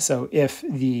 So if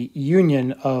the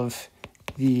union of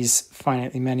these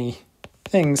finitely many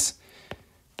things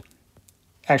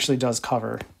actually does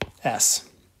cover S.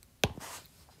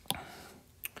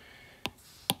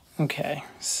 Okay,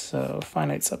 so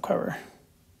finite subcover.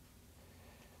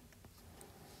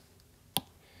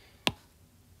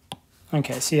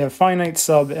 Okay, so you have finite,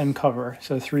 sub, and cover,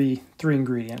 so three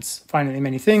ingredients. Finitely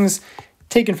many things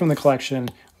taken from the collection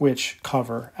which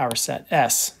cover our set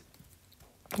S.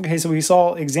 Okay, so we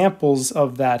saw examples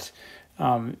of that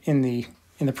in the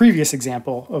previous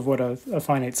example of what a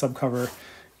finite subcover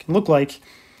can look like.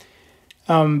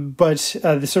 But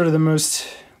the most,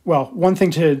 well, one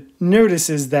thing to notice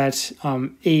is that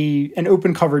an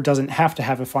open cover doesn't have to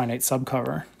have a finite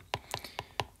subcover.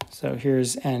 So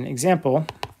here's an example.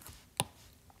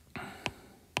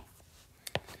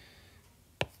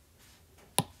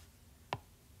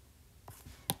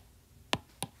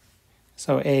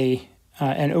 So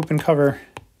an open cover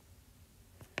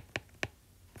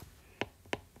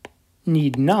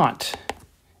need not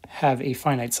have a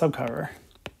finite subcover.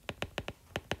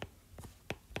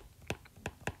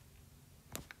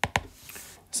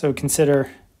 So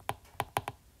consider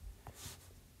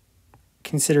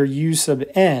U sub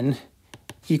n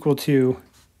equal to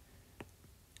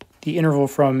the interval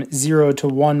from 0 to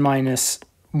 1 minus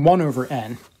 1 over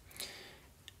n.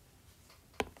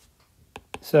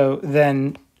 So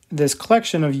then this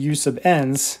collection of U sub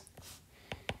n's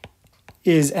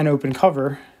is an open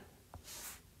cover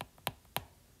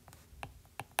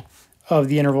of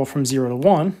the interval from 0 to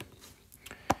 1,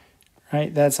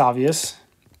 right? That's obvious.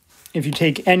 If you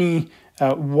take any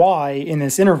y in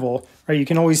this interval, right, you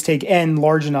can always take n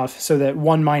large enough so that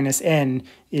 1 minus n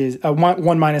is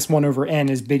 1 minus 1 over n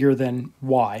is bigger than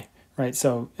y, right?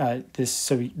 So this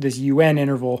un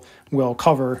interval will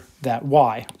cover that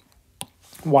y.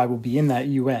 Y will be in that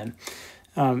un.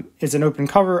 It's an open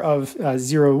cover of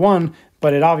 0, 1,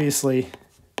 but it obviously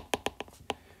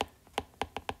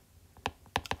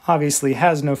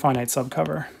has no finite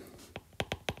subcover.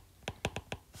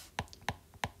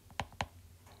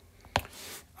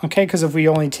 Okay, because if we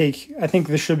only take, I think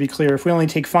this should be clear, if we only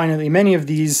take finitely many of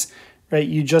these, right,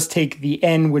 you just take the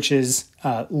n which is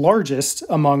largest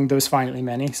among those finitely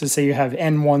many. So say you have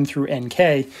n1 through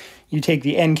nk, you take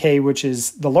the nk which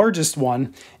is the largest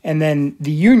one, and then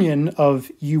the union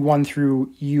of u1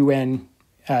 through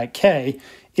unk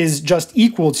is just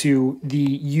equal to the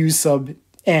u sub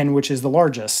n which is the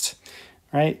largest,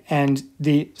 right? And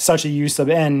such a u sub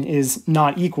n is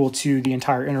not equal to the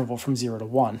entire interval from 0 to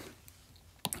 1.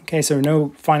 Okay, so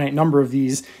no finite number of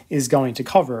these is going to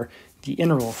cover the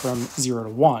interval from 0 to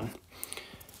 1.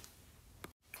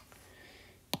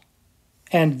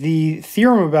 And the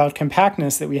theorem about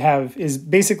compactness that we have is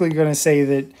basically going to say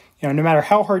that, no matter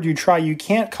how hard you try, you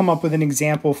can't come up with an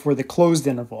example for the closed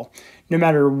interval. No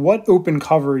matter what open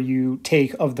cover you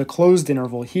take of the closed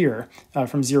interval here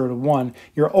from 0 to 1,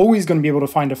 you're always going to be able to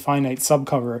find a finite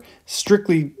subcover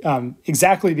strictly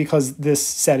exactly because this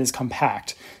set is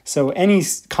compact. So any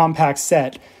compact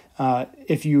set,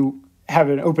 if you have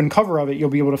an open cover of it, you'll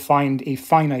be able to find a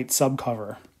finite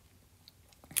subcover.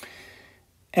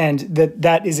 And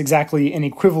that is exactly an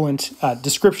equivalent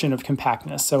description of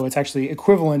compactness. So it's actually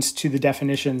equivalent to the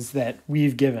definitions that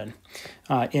we've given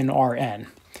in Rn.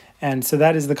 And so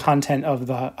that is the content of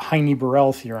the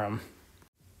Heine-Borel theorem.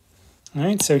 All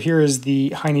right, so here is the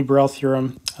Heine-Borel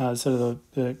theorem, so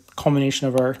the culmination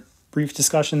of our brief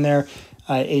discussion there.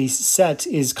 A set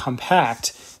is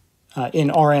compact in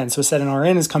Rn. So a set in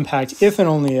Rn is compact if and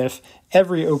only if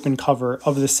every open cover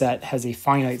of the set has a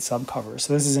finite subcover.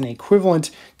 So this is an equivalent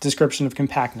description of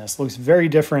compactness. Looks very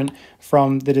different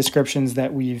from the descriptions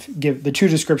that the two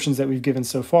descriptions that we've given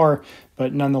so far,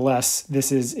 but nonetheless, this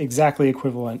is exactly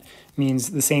equivalent,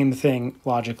 means the same thing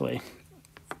logically.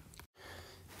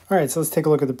 All right, so let's take a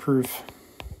look at the proof.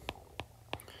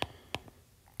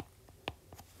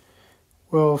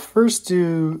 We'll first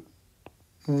do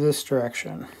this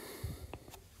direction.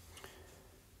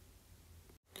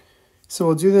 So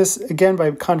we'll do this again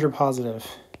by contrapositive.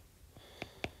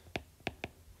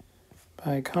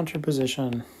 by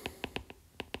contraposition.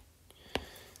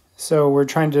 So we're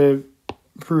trying to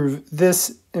prove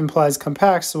this implies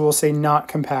compact, so we'll say not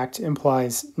compact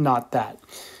implies not that.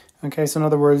 Okay, so in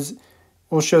other words,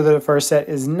 we'll show that if our set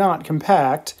is not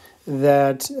compact,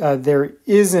 that there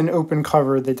is an open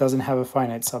cover that doesn't have a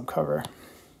finite subcover.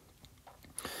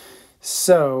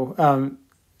 So,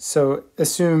 so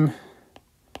assume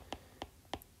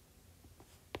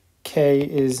K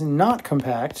is not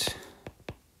compact.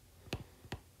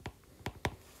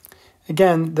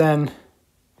 Again, then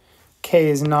K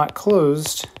is not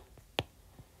closed,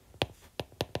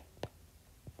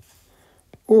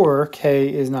 or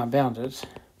K is not bounded.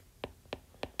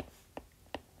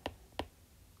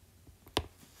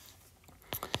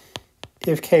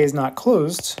 If K is not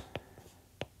closed,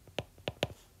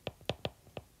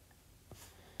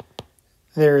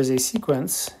 there is a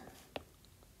sequence.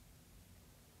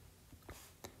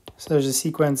 So there's a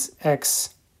sequence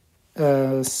X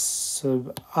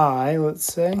sub I, let's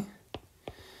say,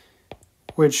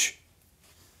 which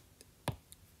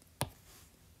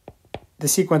the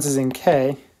sequence is in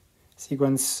K,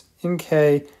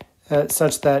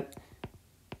 such that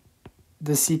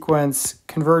the sequence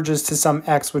converges to some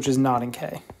X which is not in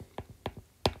K.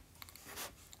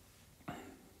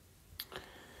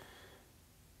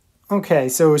 Okay,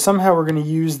 so somehow we're going to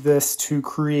use this to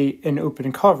create an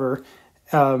open cover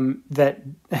that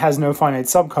has no finite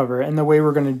subcover, and the way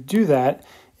we're going to do that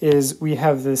is we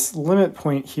have this limit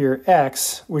point here,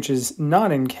 X, which is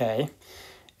not in K,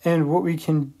 and what we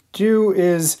can do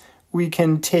is we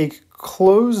can take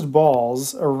closed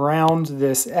balls around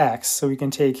this X. So we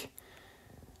can take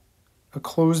a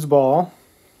closed ball,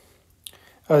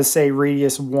 say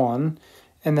radius 1,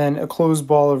 and then a closed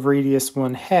ball of radius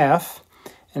 1/2,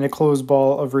 and a closed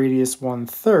ball of radius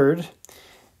 1/3,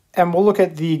 and we'll look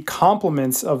at the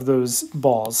complements of those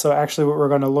balls. So actually what we're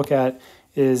going to look at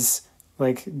is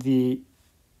like the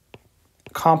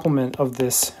complement of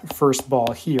this first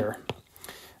ball here.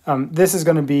 This is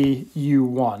going to be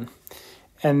U1.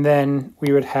 And then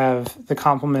we would have the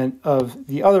complement of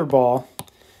the other ball,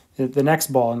 the next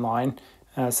ball in line.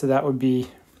 So that would be,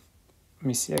 let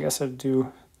me see, I guess I'd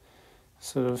do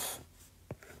sort of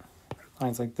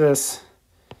lines like this.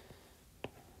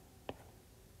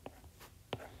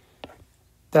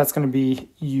 That's going to be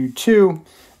U2.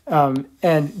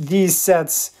 And these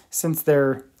sets, since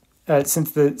the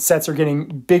sets are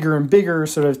getting bigger and bigger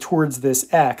sort of towards this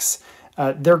X,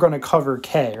 they're going to cover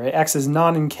K, right? X is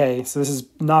not in K, so this is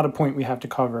not a point we have to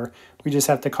cover. We just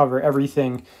have to cover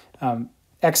everything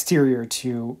exterior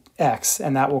to X,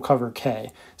 and that will cover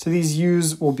K. So these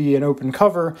U's will be an open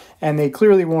cover, and they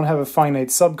clearly won't have a finite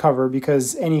subcover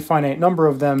because any finite number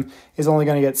of them is only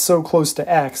going to get so close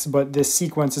to X, but this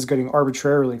sequence is getting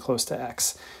arbitrarily close to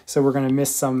X. So we're going to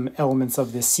miss some elements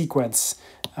of this sequence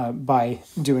by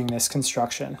doing this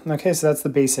construction. Okay, so that's the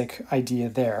basic idea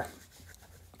there.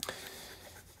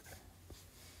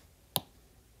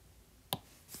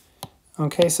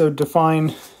 Okay, so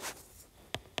define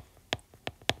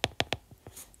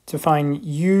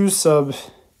U sub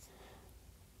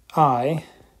I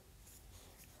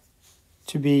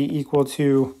to be equal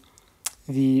to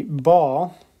the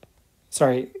ball,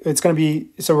 sorry, it's going to be,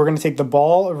 so we're going to take the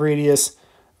ball of radius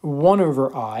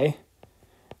 1/I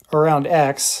around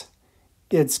X,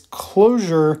 its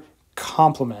closure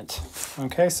complement.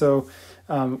 Okay, so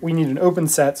we need an open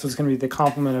set, so it's going to be the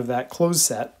complement of that closed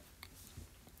set.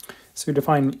 So we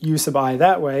define U sub I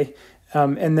that way,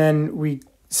 and then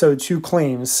so two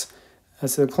claims.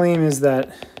 So the claim is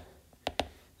that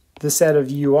the set of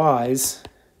UIs,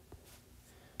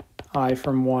 I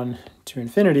from 1 to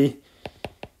infinity,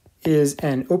 is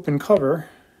an open cover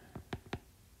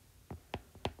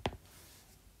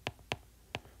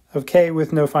of K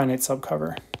with no finite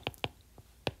subcover.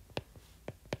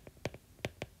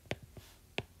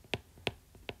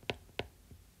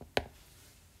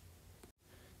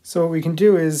 So what we can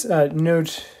do is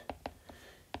note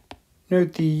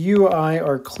the UI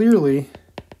are clearly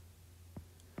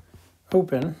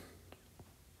open,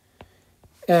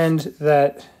 and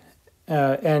that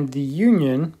and the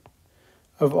union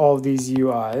of all of these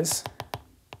UIs,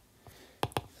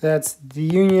 that's the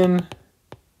union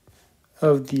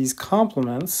of these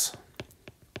complements,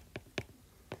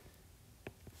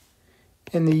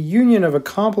 and the union of a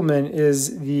complement is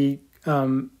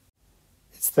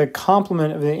it's the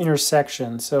complement of the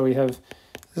intersection. So we have,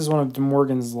 this is one of De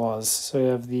Morgan's laws. So we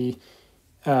have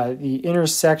the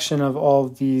intersection of all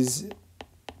of these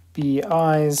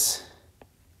BI's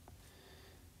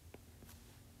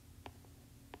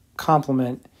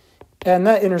complement, and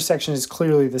that intersection is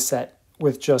clearly the set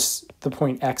with just the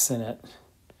point X in it.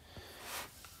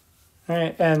 All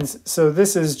right, and so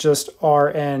this is just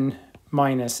Rn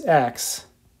minus x.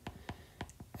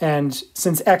 And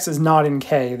since x is not in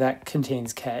K, that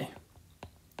contains K.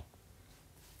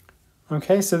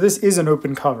 Okay, so this is an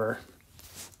open cover.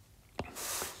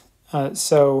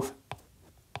 So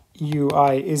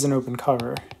UI is an open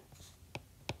cover.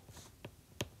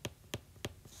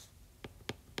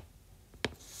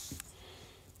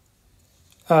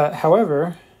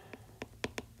 However,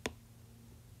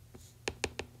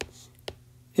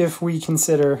 if we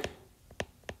consider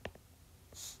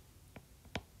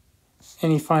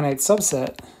any finite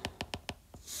subset,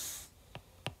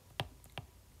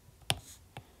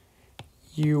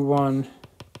 U1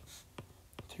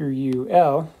 through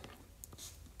UL,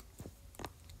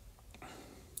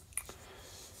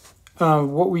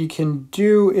 what we can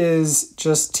do is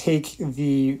just take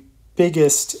the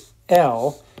biggest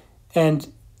L,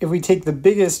 and if we take the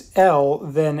biggest L,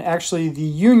 then actually the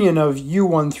union of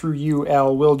U1 through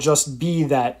UL will just be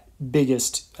that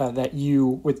biggest, that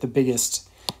U with the biggest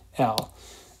L.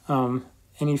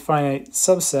 Any finite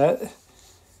subset,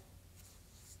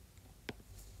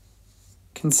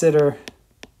 consider,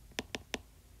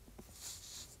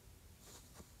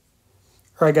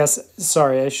 or I guess,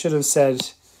 sorry, I should have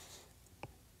said,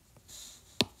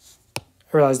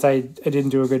 I realized I didn't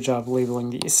do a good job labeling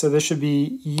these. So this should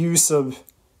be U sub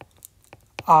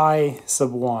I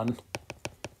sub 1,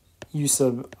 U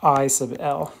sub I sub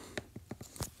L.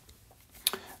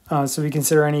 So we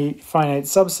consider any finite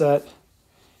subset,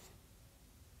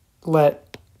 let's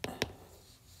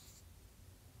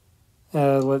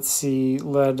see,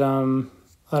 let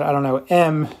I don't know,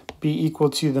 M be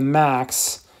equal to the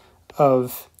max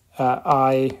of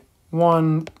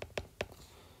I1,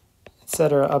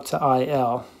 etc. up to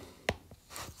IL.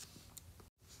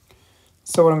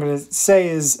 So what I'm going to say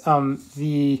is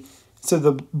the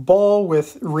ball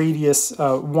with radius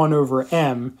 1 over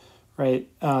m, right,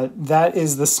 that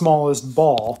is the smallest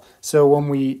ball. So when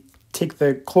we take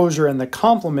the closure and the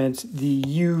complement, the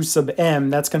u sub m,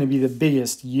 that's going to be the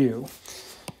biggest u.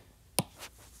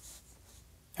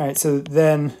 All right, so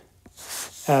then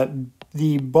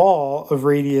the ball of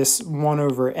radius 1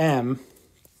 over m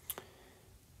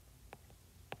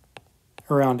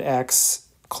around x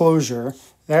closure,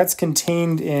 that's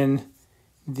contained in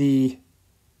the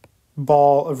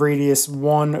ball of radius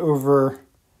 1 over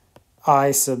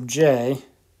I sub j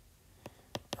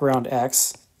around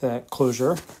x, that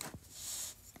closure.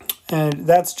 And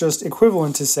that's just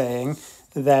equivalent to saying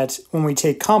that when we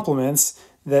take complements,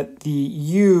 that the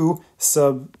u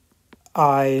sub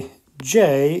ij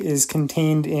is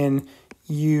contained in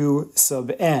u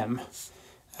sub m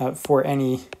for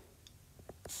any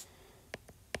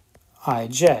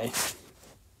ij.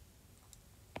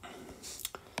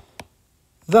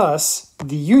 Thus,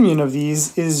 the union of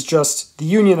these is just, the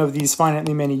union of these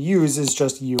finitely many u's is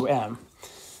just um.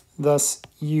 Thus,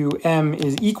 um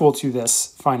is equal to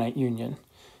this finite union.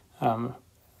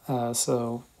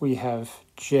 So we have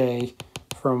j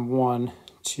from 1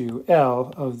 to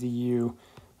L of the u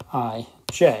I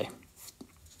j.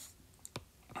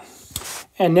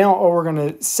 And now all we're going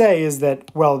to say is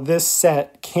that, well, this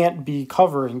set can't be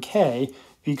covering K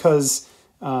because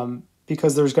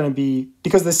there's going to be,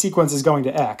 because the sequence is going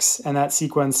to X, and that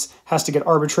sequence has to get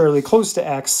arbitrarily close to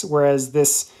X, whereas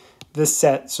this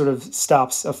set sort of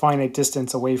stops a finite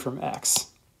distance away from X.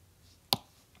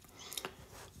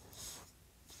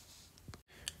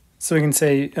 So we can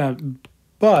say,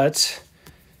 but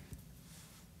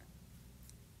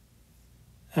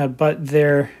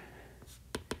there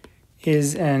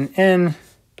is an n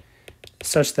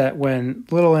such that when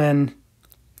little n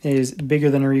is bigger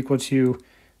than or equal to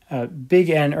big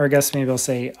N, or I guess maybe I'll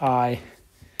say I.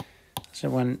 So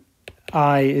when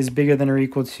I is bigger than or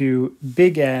equal to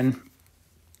big N,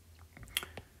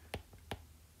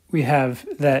 we have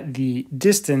that the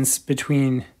distance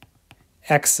between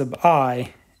x sub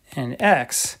I and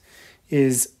x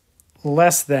is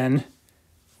less than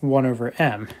 1 over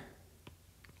m.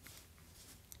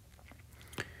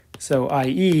 So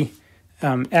i.e.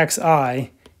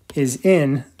 xi is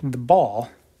in the ball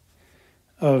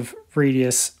of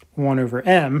radius 1 over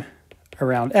m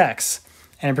around x.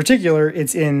 And in particular,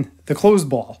 it's in the closed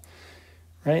ball,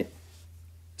 right?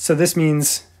 So this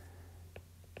means,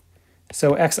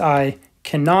 so xi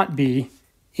cannot be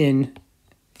in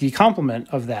the complement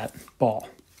of that ball.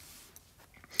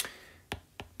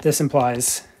 This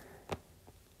implies,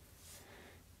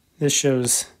 this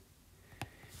shows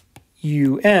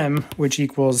which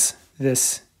equals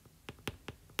this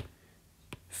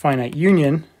finite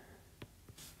union,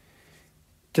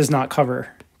 does not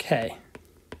cover K.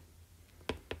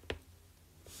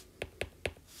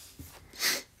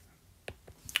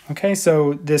 Okay,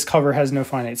 so this cover has no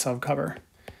finite subcover.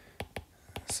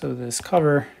 So this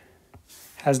cover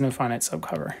has no finite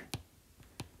subcover.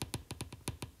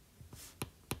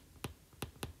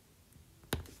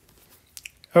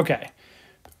 Okay,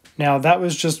 now that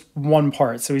was just one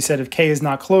part. So we said if K is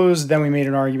not closed, then we made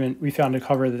an argument. We found a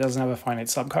cover that doesn't have a finite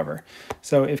subcover.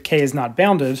 So if K is not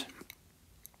bounded,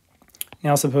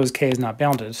 now suppose K is not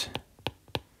bounded.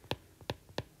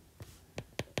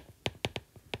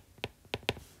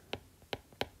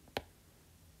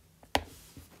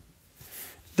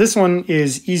 This one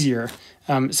is easier.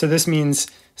 So this means,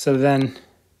 so then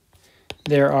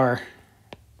there are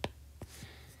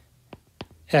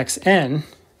xn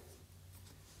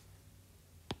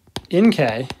in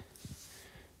K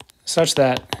such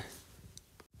that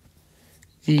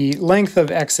the length of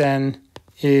xn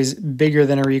is bigger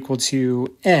than or equal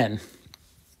to n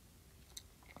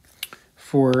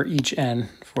for each n,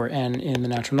 for n in the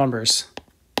natural numbers.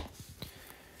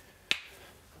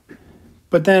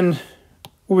 But then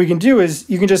what we can do is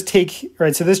you can just take,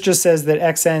 right, so this just says that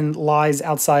xn lies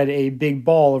outside a big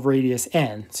ball of radius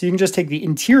n. So you can just take the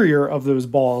interior of those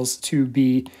balls to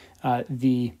be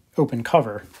the open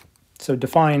cover. So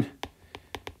defining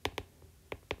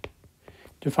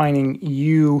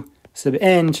u sub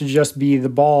n to just be the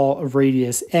ball of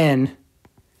radius n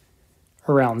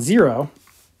around 0.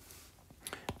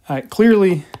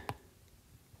 Clearly,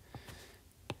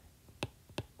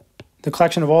 the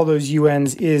collection of all those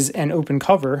UNs is an open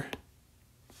cover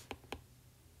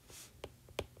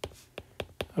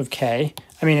of K.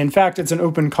 I mean, in fact, it's an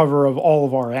open cover of all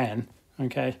of Rn,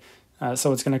 okay?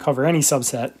 So it's going to cover any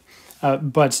subset,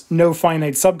 but no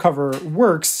finite subcover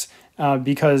works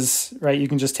because, right, you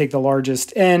can just take the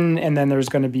largest n, and then there's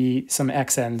going to be some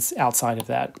xn's outside of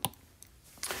that.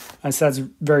 So that's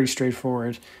very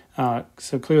straightforward.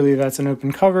 So clearly that's an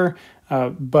open cover,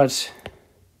 but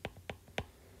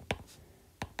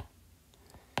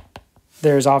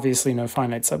there's obviously no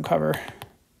finite subcover.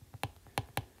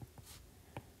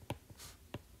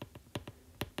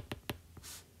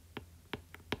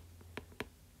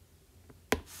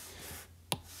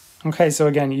 Okay, so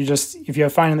again, you just, if you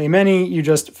have finitely many, you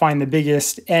just find the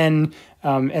biggest n,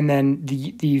 and then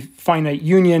the finite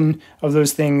union of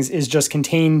those things is just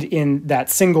contained in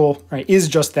that single, right, is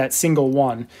just that single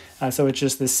one. So it's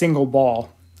just this single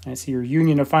ball. Right, so your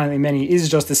union of finitely many is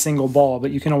just a single ball,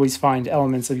 but you can always find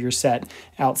elements of your set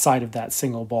outside of that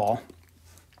single ball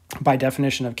by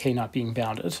definition of K not being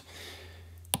bounded.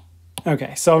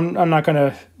 Okay, so I'm not going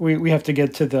to, we have to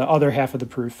get to the other half of the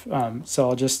proof, so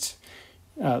I'll just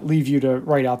leave you to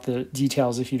write out the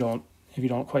details if you don't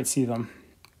quite see them.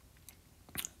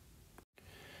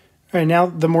 All right, now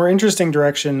the more interesting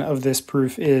direction of this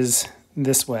proof is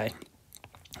this way.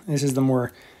 This is the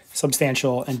more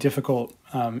substantial and difficult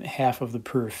half of the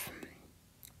proof.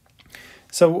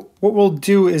 So what we'll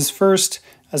do is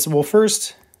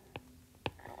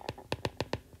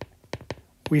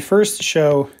we first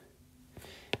show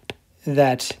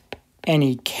that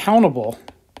any countable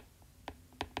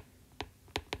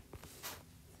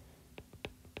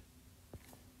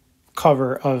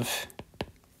cover of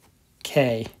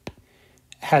K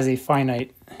has a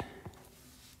finite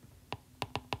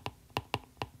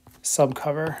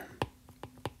subcover.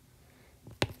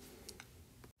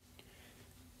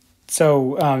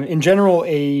 So in general,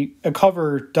 a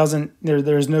cover doesn't,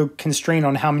 there's no constraint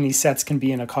on how many sets can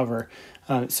be in a cover.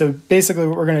 So basically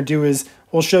what we're going to do is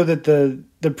we'll show that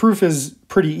the proof is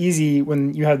pretty easy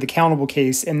when you have the countable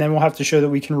case, and then we'll have to show that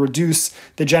we can reduce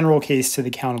the general case to the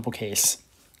countable case,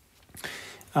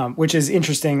 which is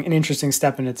interesting, an interesting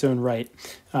step in its own right,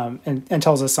 and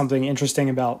tells us something interesting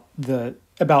about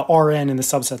Rn and the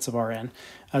subsets of Rn.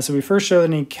 So we first show that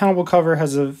any countable cover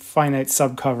has a finite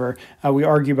subcover. We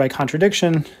argue by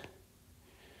contradiction.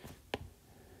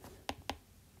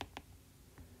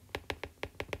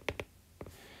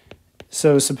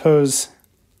 So suppose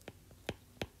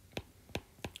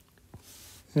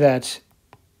that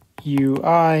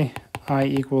ui, I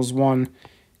equals 1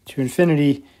 to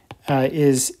infinity,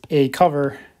 is a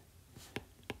cover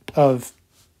of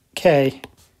K,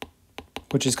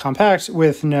 which is compact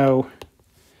with no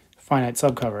finite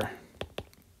subcover.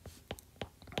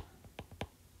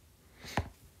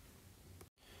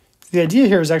 The idea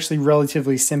here is actually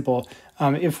relatively simple.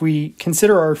 If we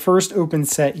consider our first open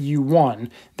set U1,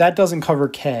 that doesn't cover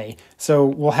K, so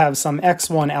we'll have some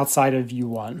X1 outside of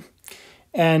U1.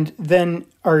 And then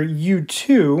our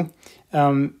U2,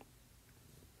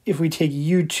 if we take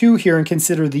U2 here and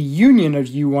consider the union of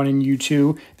U1 and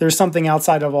U2, there's something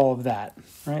outside of all of that,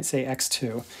 right? Say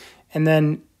X2. And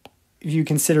then if you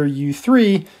consider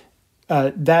U3,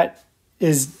 that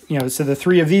is, so the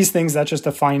three of these things, that's just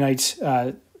a finite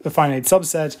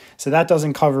subset, so that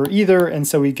doesn't cover either, and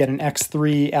so we get an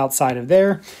x3 outside of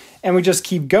there, and we just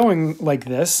keep going like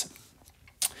this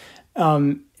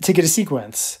to get a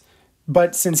sequence.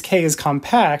 But since K is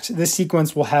compact, this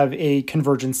sequence will have a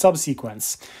convergent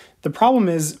subsequence. The problem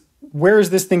is, where is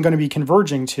this thing going to be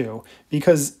converging to?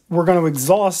 Because we're going to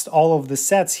exhaust all of the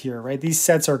sets here, right? These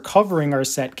sets are covering our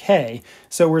set K,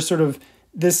 so we're sort of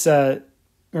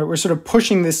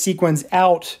pushing this sequence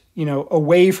out,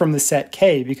 away from the set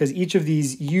K, because each of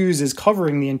these U's is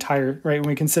covering the entire, right? When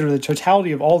we consider the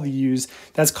totality of all the U's,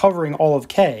 that's covering all of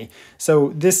K.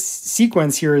 So this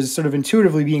sequence here is sort of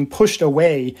intuitively being pushed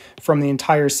away from the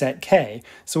entire set K.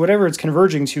 So whatever it's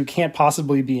converging to can't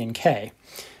possibly be in K.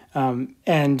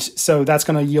 And so that's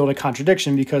going to yield a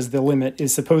contradiction, because the limit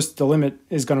is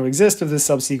going to exist of this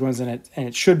subsequence, and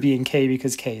it should be in K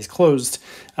because K is closed,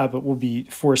 but we'll be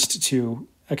forced to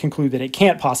conclude that it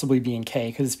can't possibly be in K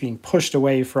because it's being pushed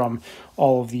away from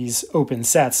all of these open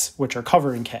sets which are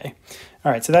covering K.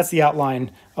 All right, so that's the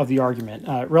outline of the argument.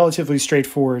 Relatively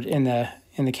straightforward in the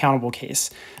countable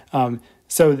case.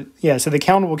 So the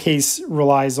countable case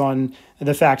relies on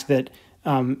the fact that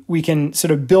we can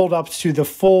sort of build up to the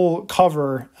full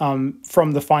cover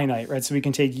from the finite, right? So we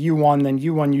can take U1, then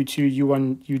U1, U2,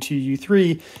 U1, U2,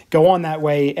 U3, go on that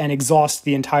way and exhaust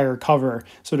the entire cover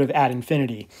sort of ad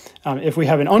infinity. If we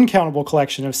have an uncountable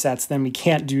collection of sets, then we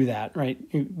can't do that, right?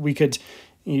 We could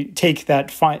take that,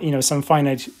 some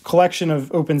finite collection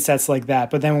of open sets like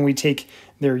that, but then when we take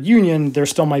their union, there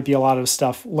still might be a lot of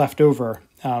stuff left over.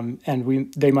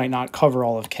 And they might not cover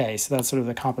all of K, so that's sort of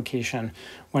the complication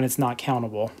when it's not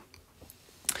countable.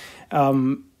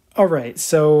 All right,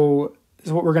 so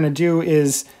what we're going to do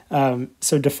is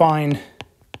define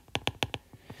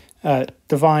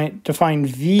VI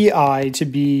to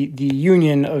be the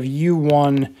union of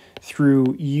U1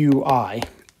 through UI.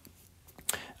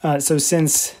 So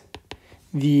since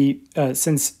VI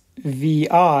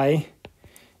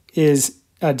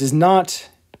does not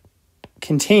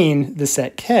contain the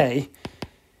set K,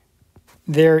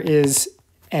 there is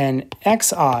an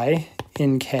xi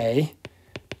in K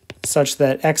such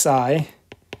that xi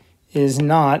is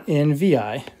not in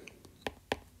Vi.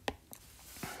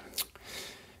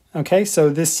 Okay,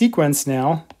 so this sequence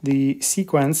now, the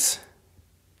sequence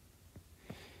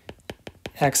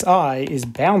xi is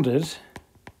bounded,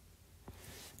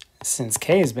 since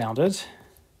K is bounded.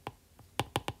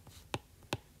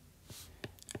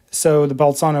 So the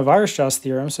Bolzano-Weierstrass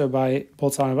theorem, so by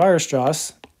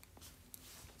Bolzano-Weierstrass,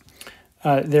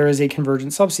 there is a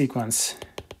convergent subsequence.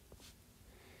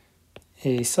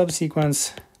 A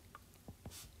subsequence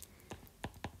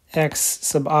x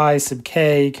sub I sub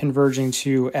k converging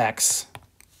to x.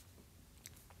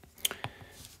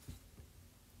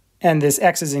 And this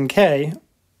x is in K.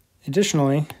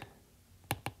 Additionally,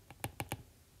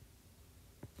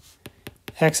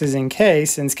 x is in K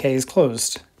since K is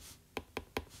closed.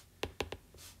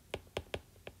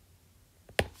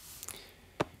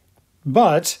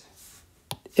 But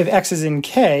if x is in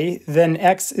K, then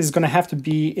x is going to have to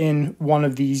be in one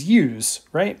of these U's,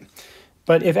 right?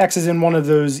 But if x is in one of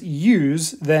those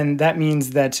U's, then that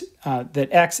means that that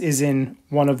x is in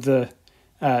one of the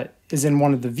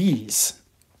V's.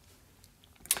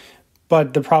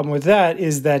 But the problem with that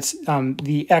is that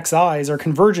the xi's are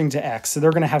converging to x, so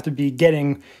they're going to have to be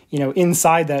getting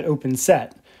inside that open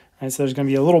set. Right? So there's going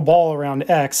to be a little ball around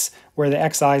x where the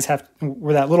xi's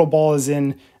where that little ball is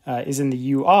in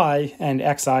the UI, and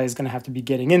xi is going to have to be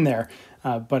getting in there,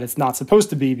 but it's not supposed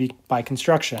to be by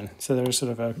construction. So there's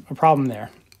sort of a problem there.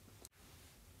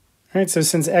 All right, so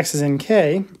since x is in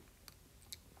K,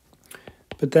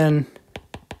 but then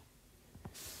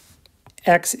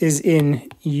x is in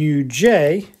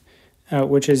Uj,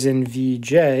 which is in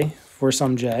Vj for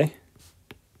some j,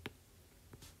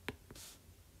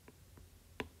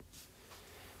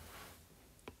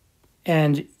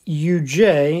 and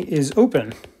Uj is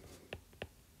open.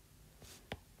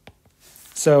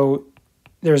 So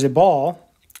there's a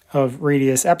ball of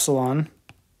radius epsilon,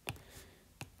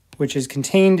 which is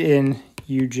contained in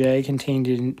Uj, contained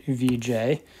in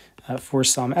Vj, for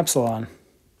some epsilon.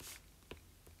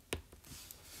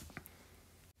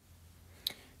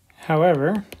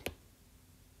 However,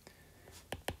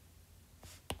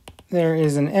 there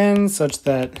is an n such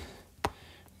that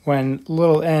when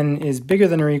little n is bigger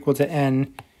than or equal to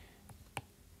n,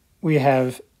 we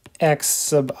have x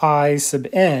sub I sub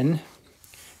n,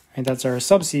 right? That's our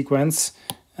subsequence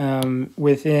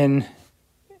within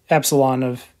epsilon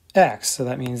of x. So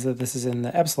that means that this is in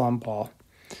the epsilon ball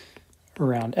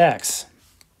around x.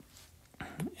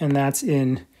 And that's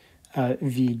in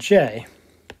Vj.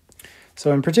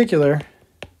 So in particular,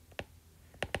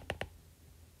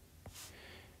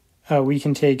 we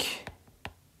can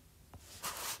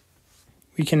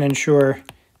ensure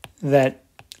that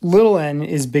little n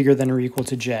is bigger than or equal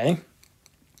to j.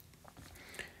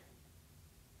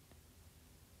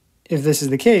 If this is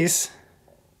the case,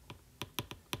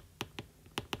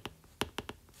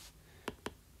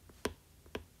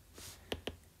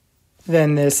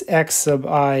 then this x sub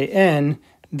I n,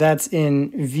 that's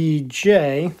in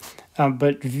Vj,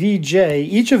 but Vj,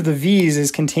 each of the V's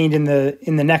is contained in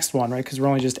the next one, right? Because we're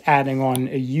only just adding on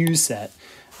a U set.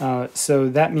 So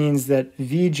that means that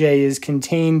Vj is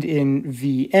contained in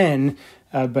Vn,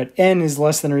 but n is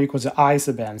less than or equal to I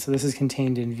sub n. So this is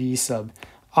contained in V sub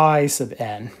I sub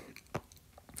n.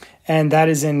 And that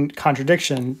is in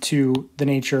contradiction to the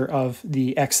nature of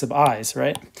the x sub i's,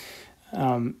 right?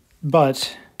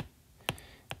 But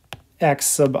x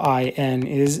sub I n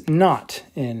is not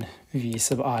in V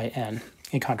sub I n,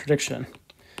 a contradiction.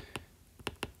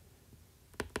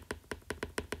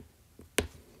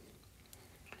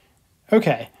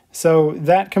 Okay, so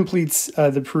that completes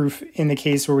the proof in the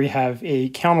case where we have a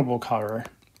countable cover.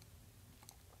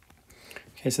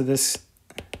 Okay, so this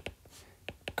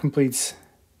completes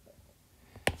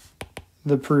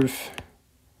the proof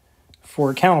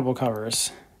for countable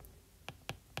covers.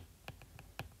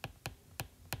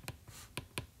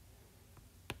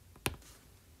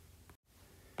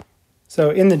 So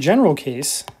in the general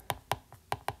case,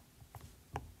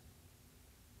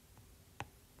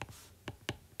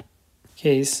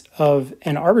 of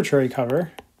an arbitrary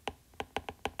cover,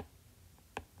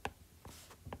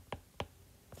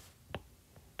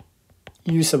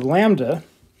 U sub lambda,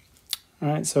 all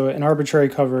right, so an arbitrary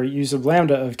cover U sub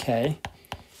lambda of k,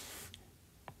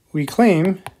 we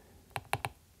claim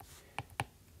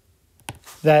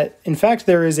that in fact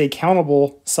there is a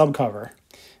countable subcover.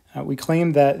 We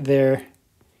claim that there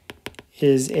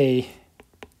is a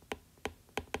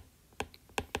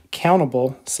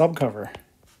countable subcover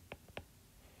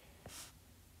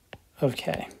of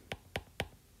k.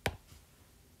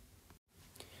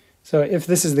 So if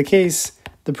this is the case,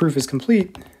 the proof is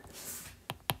complete.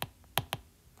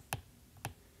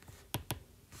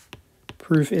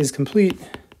 Proof is complete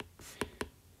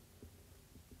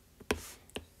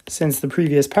since the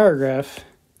previous paragraph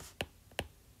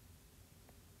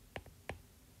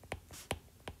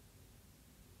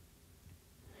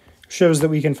shows that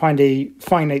we can find a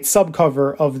finite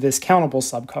subcover of this countable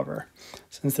subcover.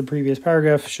 Since the previous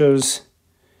paragraph shows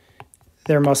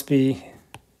there must be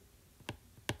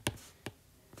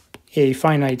a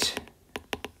finite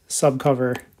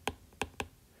subcover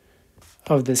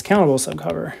of this countable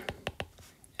subcover.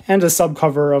 And a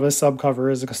subcover of a subcover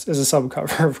is a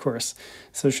subcover, of course.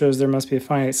 So it shows there must be a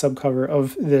finite subcover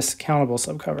of this countable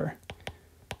subcover.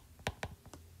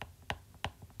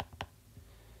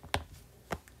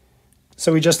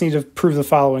 So we just need to prove the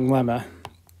following lemma.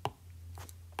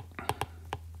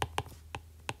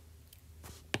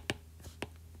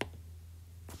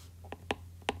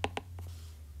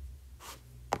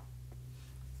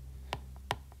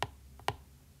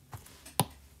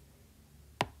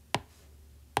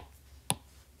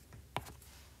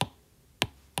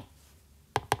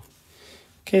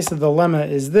 Okay, so the lemma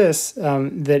is this,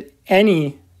 that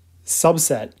any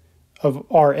subset of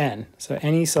Rn, so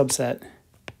any subset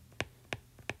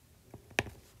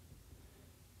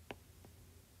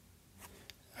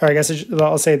or I guess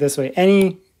I'll say it this way,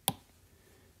 any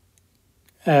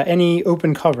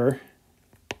open cover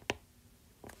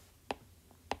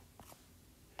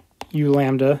U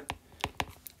lambda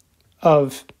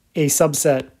of a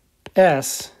subset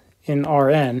S in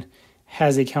Rn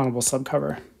has a countable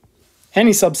subcover. Any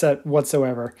subset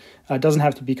whatsoever, doesn't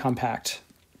have to be compact,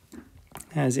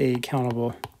 has a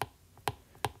countable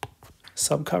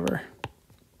subcover.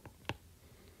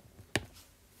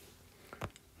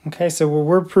 Okay, so what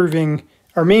we're proving,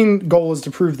 our main goal is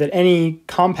to prove that any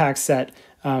compact set,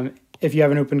 if you have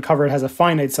an open cover, it has a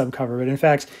finite subcover. But in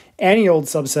fact, any old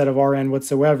subset of Rn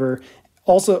whatsoever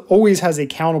also always has a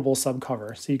countable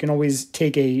subcover. So you can always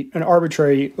take an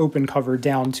arbitrary open cover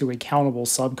down to a countable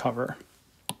subcover,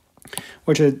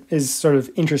 which is sort of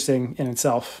interesting in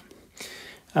itself.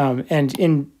 And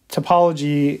in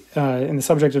topology, in the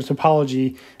subject of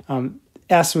topology,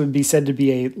 S would be said to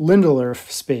be a Lindelöf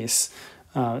space.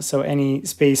 So any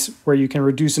space where you can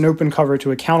reduce an open cover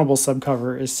to a countable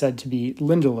subcover is said to be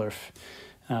Lindelöf,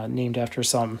 named after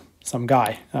some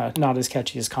guy, not as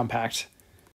catchy as compact.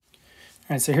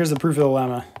 All right, so here's the proof of the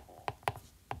lemma.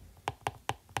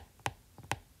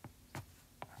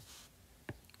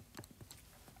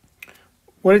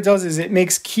 What it does is it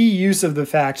makes key use of the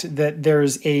fact that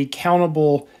there's a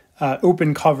countable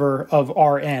open cover of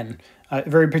Rn, a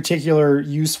very particular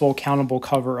useful countable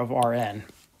cover of Rn.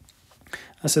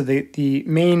 So the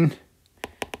main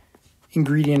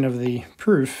ingredient of the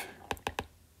proof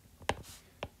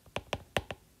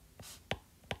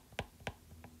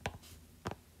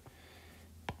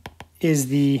is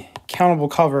the countable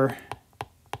cover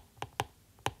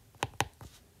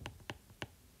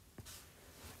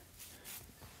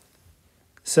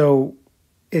so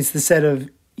it's the set of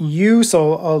U,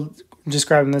 so I'll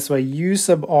describe them this way, U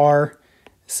sub R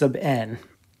sub N.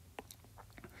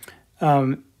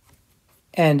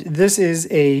 And this is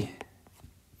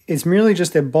it's merely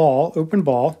just a ball, open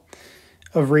ball,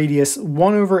 of radius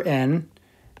 1 over N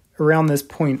around this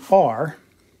point R.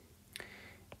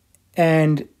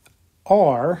 And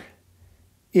R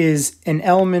is an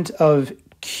element of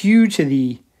Q to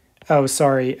the, oh,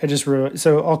 sorry, I just wrote,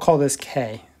 so I'll call this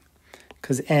K,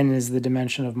 because N is the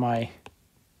dimension of my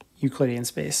Euclidean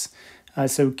space.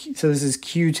 So this is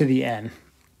Q to the N.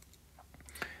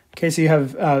 Okay, so you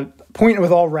have a point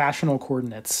with all rational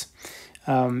coordinates,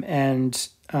 and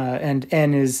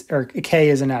N is, or K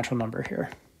is a natural number here.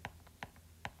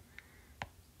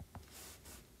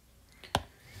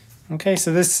 Okay,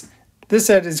 so this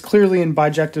set is clearly in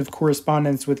bijective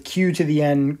correspondence with Q to the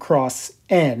N cross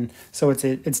N, so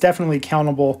it's definitely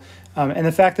countable. And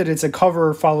the fact that it's a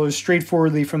cover follows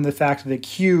straightforwardly from the fact that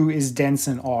Q is dense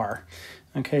in R.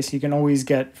 Okay, so you can always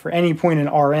get, for any point in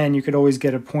Rn, you could always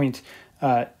get a point,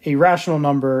 a rational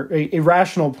number, a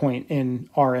rational point in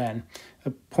Rn,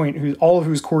 a point all of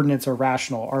whose coordinates are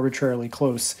rational, arbitrarily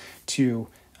close to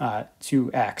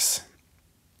X.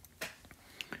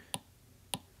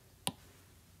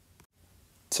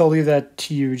 So I'll leave that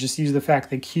to you. Just use the fact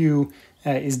that Q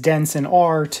is dense in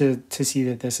R to see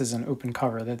that this is an open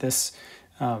cover, that this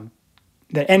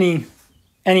that any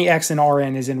X in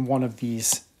Rn is in one of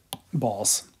these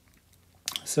balls.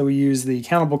 So we use the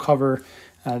countable cover,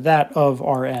 that of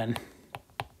Rn.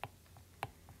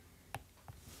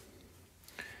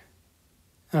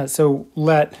 So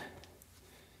let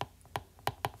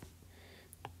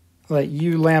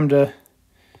U lambda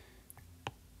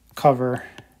cover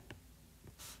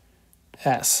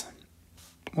S,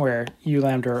 where U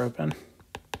lambda are open.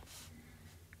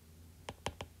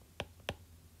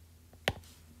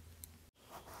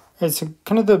 All right, so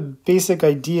kind of the basic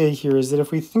idea here is that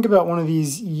if we think about one of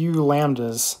these U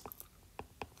lambdas,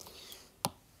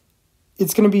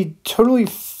 it's going to be totally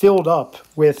filled up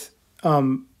with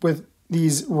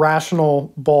these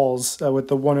rational balls with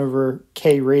the 1 over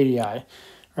k radii.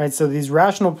 Right, so these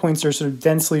rational points are sort of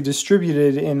densely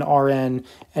distributed in Rn,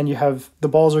 and you have the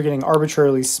balls are getting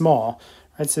arbitrarily small.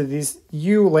 Right, so these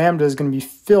U lambda is going to be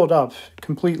filled up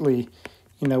completely,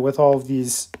 with all of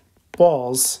these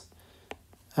balls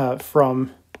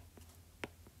from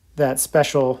that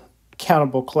special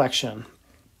countable collection.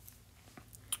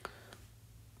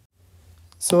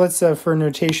 So let's, for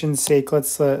notation's sake,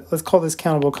 let's call this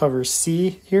countable cover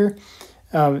C here.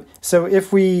 So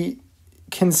if we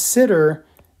consider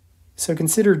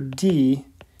D.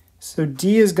 So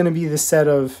D is going to be the set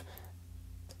of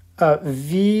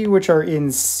V which are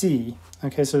in C.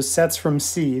 Okay, so sets from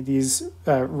C, these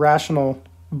rational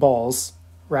balls,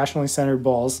 rationally centered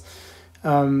balls,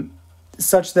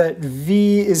 such that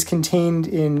V is contained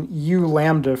in U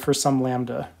lambda for some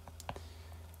lambda.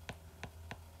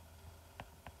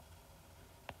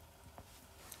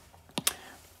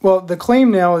 Well, the claim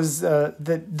now is that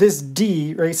this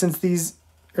D, right, since these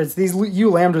U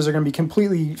lambdas are going to be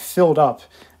completely filled up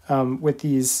with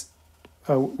these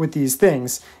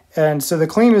things, and so the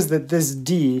claim is that this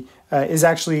D is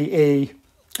actually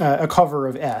a cover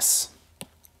of S.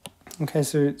 Okay,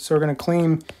 so we're going to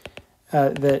claim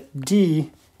that D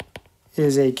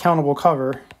is a countable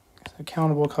cover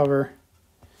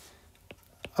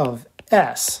of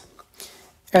S.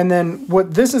 And then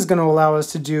what this is going to allow us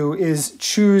to do is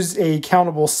choose a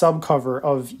countable subcover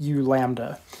of U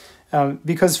lambda.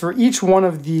 Because for each one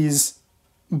of these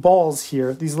balls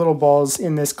here, these little balls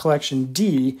in this collection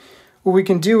D, what we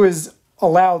can do is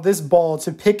allow this ball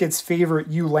to pick its favorite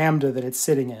U lambda that it's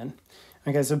sitting in.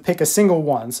 Okay, so pick a single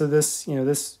one. So this,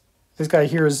 this guy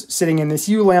here is sitting in this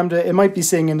U lambda. It might be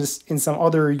sitting in some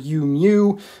other U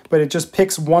mu, but it just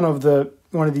picks one of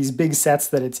these big sets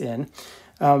that it's in.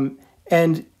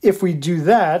 And if we do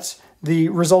that, the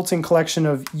resulting collection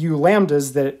of U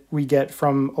lambdas that we get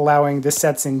from allowing the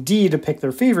sets in D to pick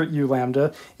their favorite U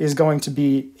lambda is going to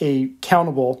be a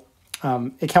countable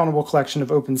a countable collection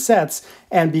of open sets,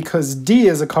 and because D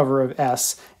is a cover of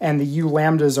S and the U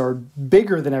lambdas are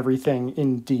bigger than everything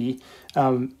in D,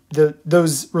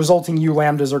 those resulting U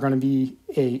lambdas are going to be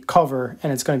a cover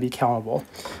and it's going to be countable.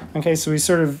 Okay, so we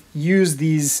sort of use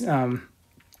these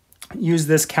use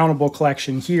this countable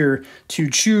collection here to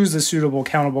choose a suitable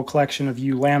countable collection of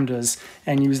U lambdas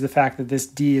and use the fact that this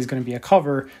D is going to be a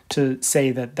cover to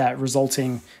say that that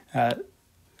resulting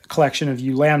collection of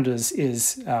U lambdas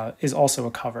is also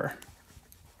a cover.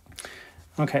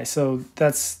 Okay, so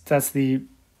that's the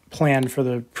plan for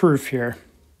the proof here.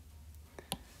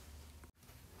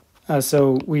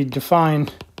 So we define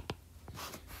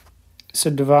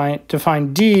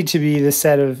D to be the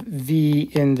set of V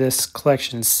in this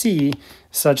collection C,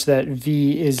 such that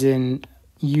V is in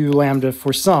U lambda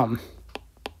for some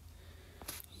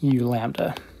U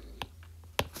lambda.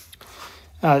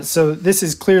 So this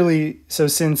is clearly, so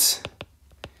since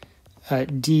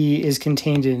D is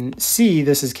contained in C,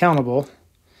 this is countable.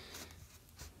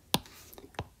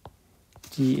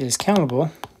 D is countable.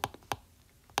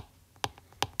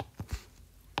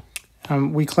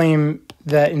 We claim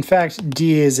that, in fact,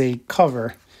 D is a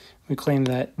cover. We claim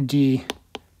that D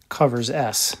covers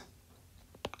S.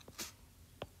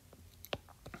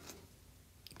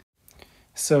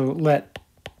 So let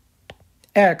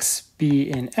X be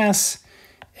in S,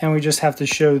 and we just have to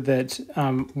show that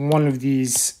one of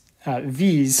these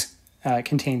V's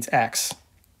contains X.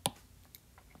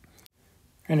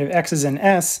 And if X is in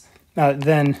S,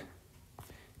 then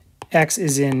X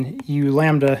is in U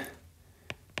lambda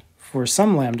for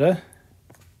some lambda,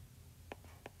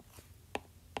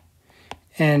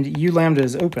 and U lambda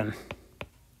is open.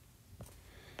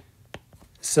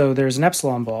 So there's an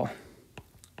epsilon ball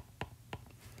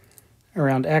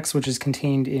around X, which is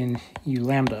contained in U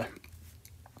lambda.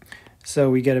 So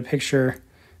we get a picture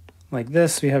like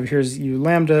this. We have, here's U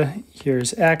lambda,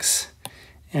 here's X,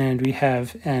 and we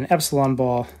have an epsilon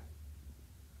ball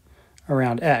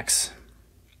around X.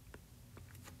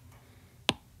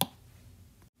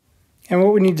 And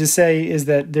what we need to say is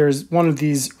that there's one of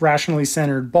these rationally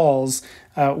centered balls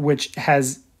which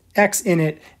has X in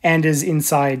it and is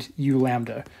inside U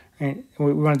lambda. Right?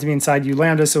 We want it to be inside U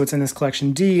lambda, so it's in this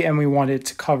collection D, and we want it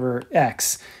to cover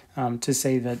X to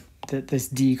say that this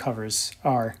D covers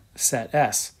our set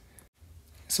S.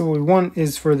 So what we want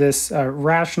is for this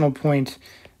rational point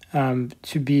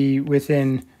to be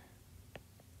within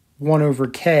 1 over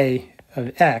k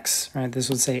of X. Right? This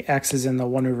would say X is in the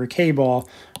 1 over k ball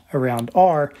around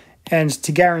R, and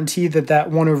to guarantee that that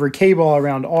 1 over k ball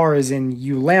around R is in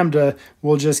U lambda,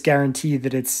 we'll just guarantee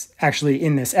that it's actually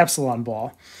in this epsilon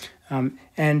ball.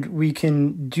 And we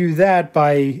can do that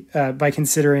by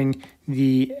considering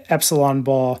the epsilon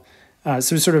ball,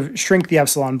 so sort of shrink the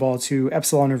epsilon ball to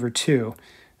epsilon over 2.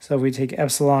 So we take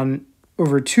epsilon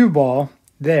over 2 ball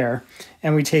there,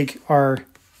 and we take our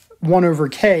 1 over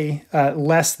k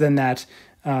less than that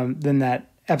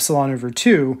epsilon over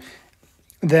 2,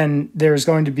 then there's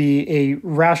going to be a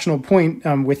rational point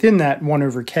within that 1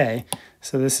 over k.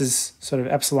 So this is sort of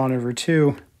epsilon over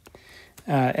 2,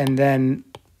 and then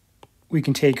we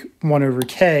can take 1 over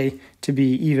k to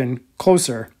be even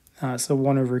closer. So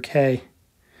 1 over k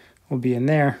will be in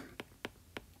there.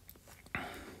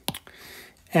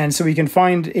 And so we can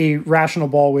find a rational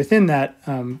ball within that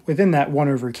 1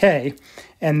 over k,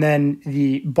 and then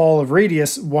the ball of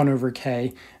radius 1 over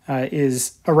k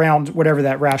is around whatever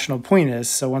that rational point is.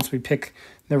 So once we pick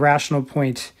the rational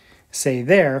point, say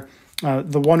there,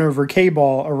 the 1 over k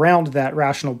ball around that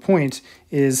rational point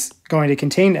is going to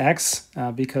contain X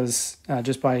because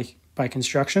just by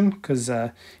construction, because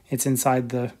it's inside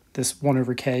this 1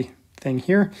 over k thing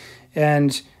here,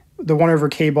 and the 1 over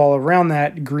k ball around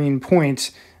that green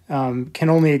point can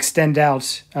only extend out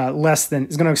is going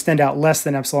to extend out less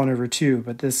than epsilon over 2,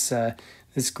 but this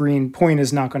green point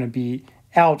is not going to be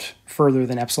out further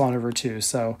than epsilon over 2.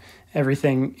 So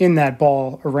everything in that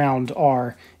ball around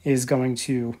R is going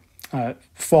to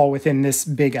fall within this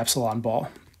big epsilon ball.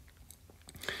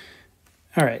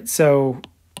 All right, so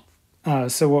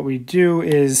what we do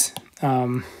is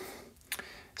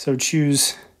so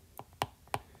choose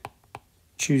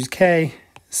k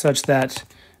such that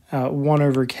 1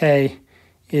 over k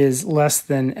is less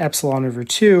than epsilon over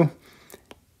 2,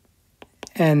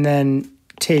 and then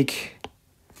take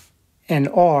an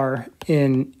r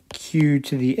in q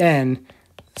to the n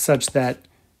such that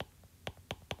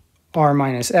r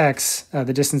minus x,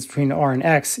 the distance between r and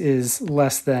x, is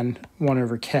less than 1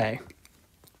 over k.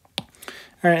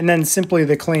 All right, and then simply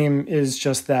the claim is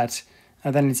just that,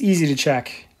 then it's easy to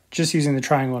check just using the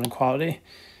triangle inequality.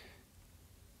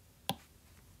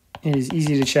 It is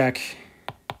easy to check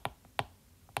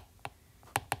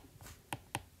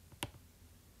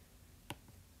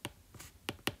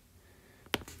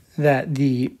that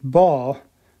the ball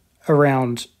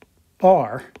around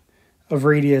R of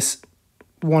radius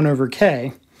 1 over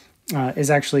k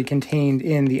is actually contained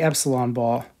in the epsilon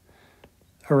ball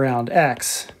around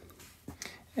X,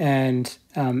 and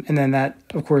then that,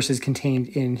 of course, is contained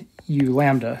in U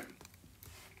lambda.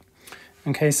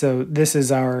 Okay, so this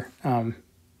is our,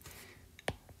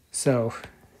 so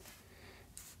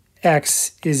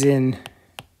X is in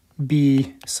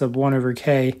B sub 1 over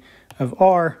k of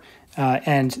R,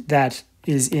 and that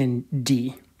is in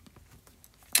D.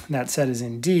 That set is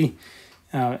in D,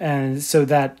 and so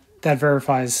that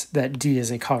verifies that D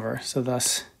is a cover. So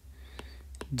thus,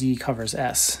 D covers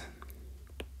S.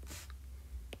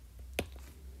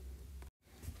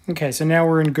 Okay, so now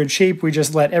we're in good shape. We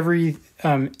just let any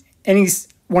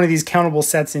one of these countable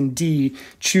sets in D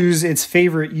choose its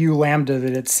favorite U lambda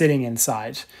that it's sitting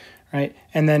inside, right?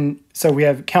 And then, so we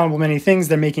have countable many things.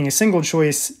 They're making a single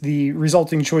choice. The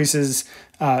resulting choices,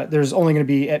 there's only going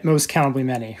to be at most countably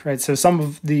many, right? So some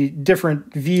of the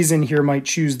different V's in here might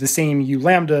choose the same U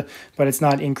lambda, but it's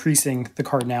not increasing the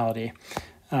cardinality.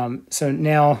 So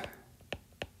now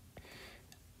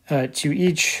to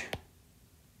each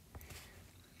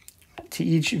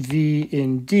V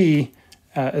in D,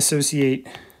 associate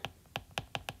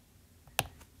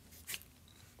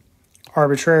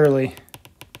arbitrarily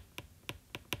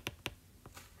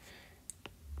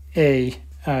a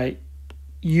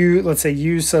U, let's say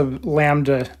U sub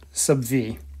lambda sub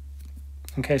V.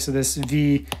 Okay, so this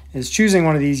V is choosing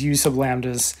one of these U sub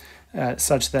lambdas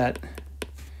such that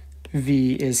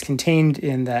V is contained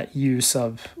in that U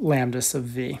sub lambda sub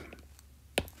V.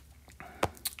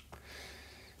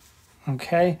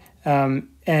 Okay,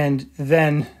 and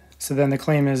then, so then the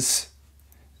claim is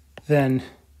then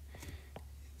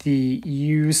the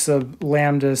U sub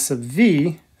lambda sub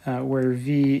V, where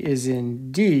V is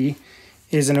in D,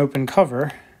 is an open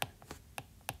cover,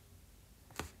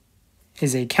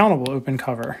 is a countable open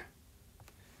cover.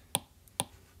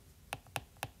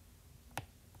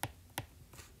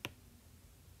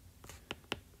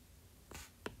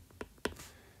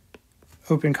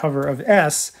 Open cover of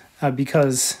S,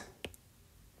 because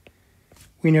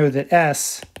we know that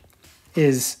S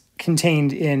is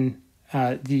contained in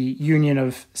the union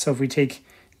of, so if we take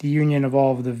the union of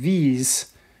all of the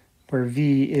V's, where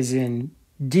V is in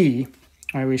D,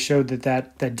 right, we showed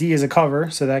that D is a cover,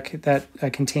 so that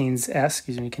contains S,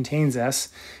 contains S,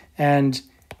 and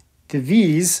the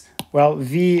V's, well,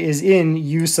 V is in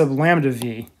U sub lambda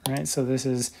V, right? So this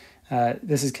is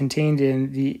contained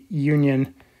in the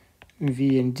union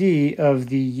V and D of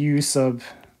the U sub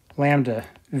lambda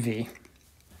V.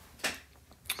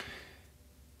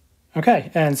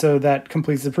 Okay, and so that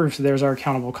completes the proof. So there's our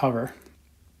countable cover,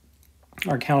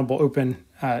 our countable open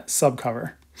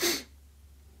subcover.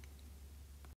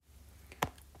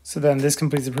 So then this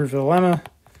completes the proof of the lemma.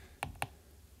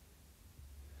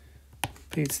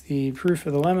 Completes the proof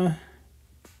of the lemma.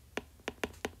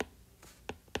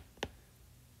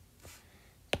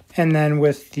 And then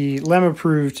with the lemma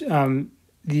proved,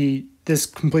 this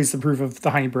completes the proof of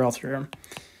the Heine-Borel theorem.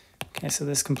 Okay, so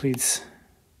this completes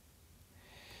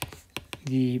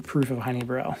the proof of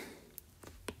Heine-Borel.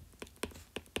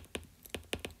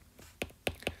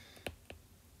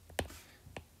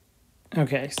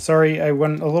 Okay, sorry I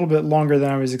went a little bit longer than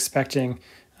I was expecting.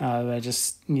 I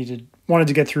just wanted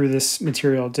to get through this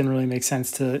material. It didn't really make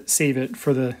sense to save it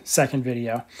for the second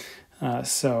video.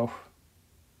 So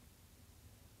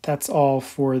that's all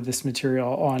for this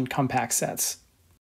material on compact sets.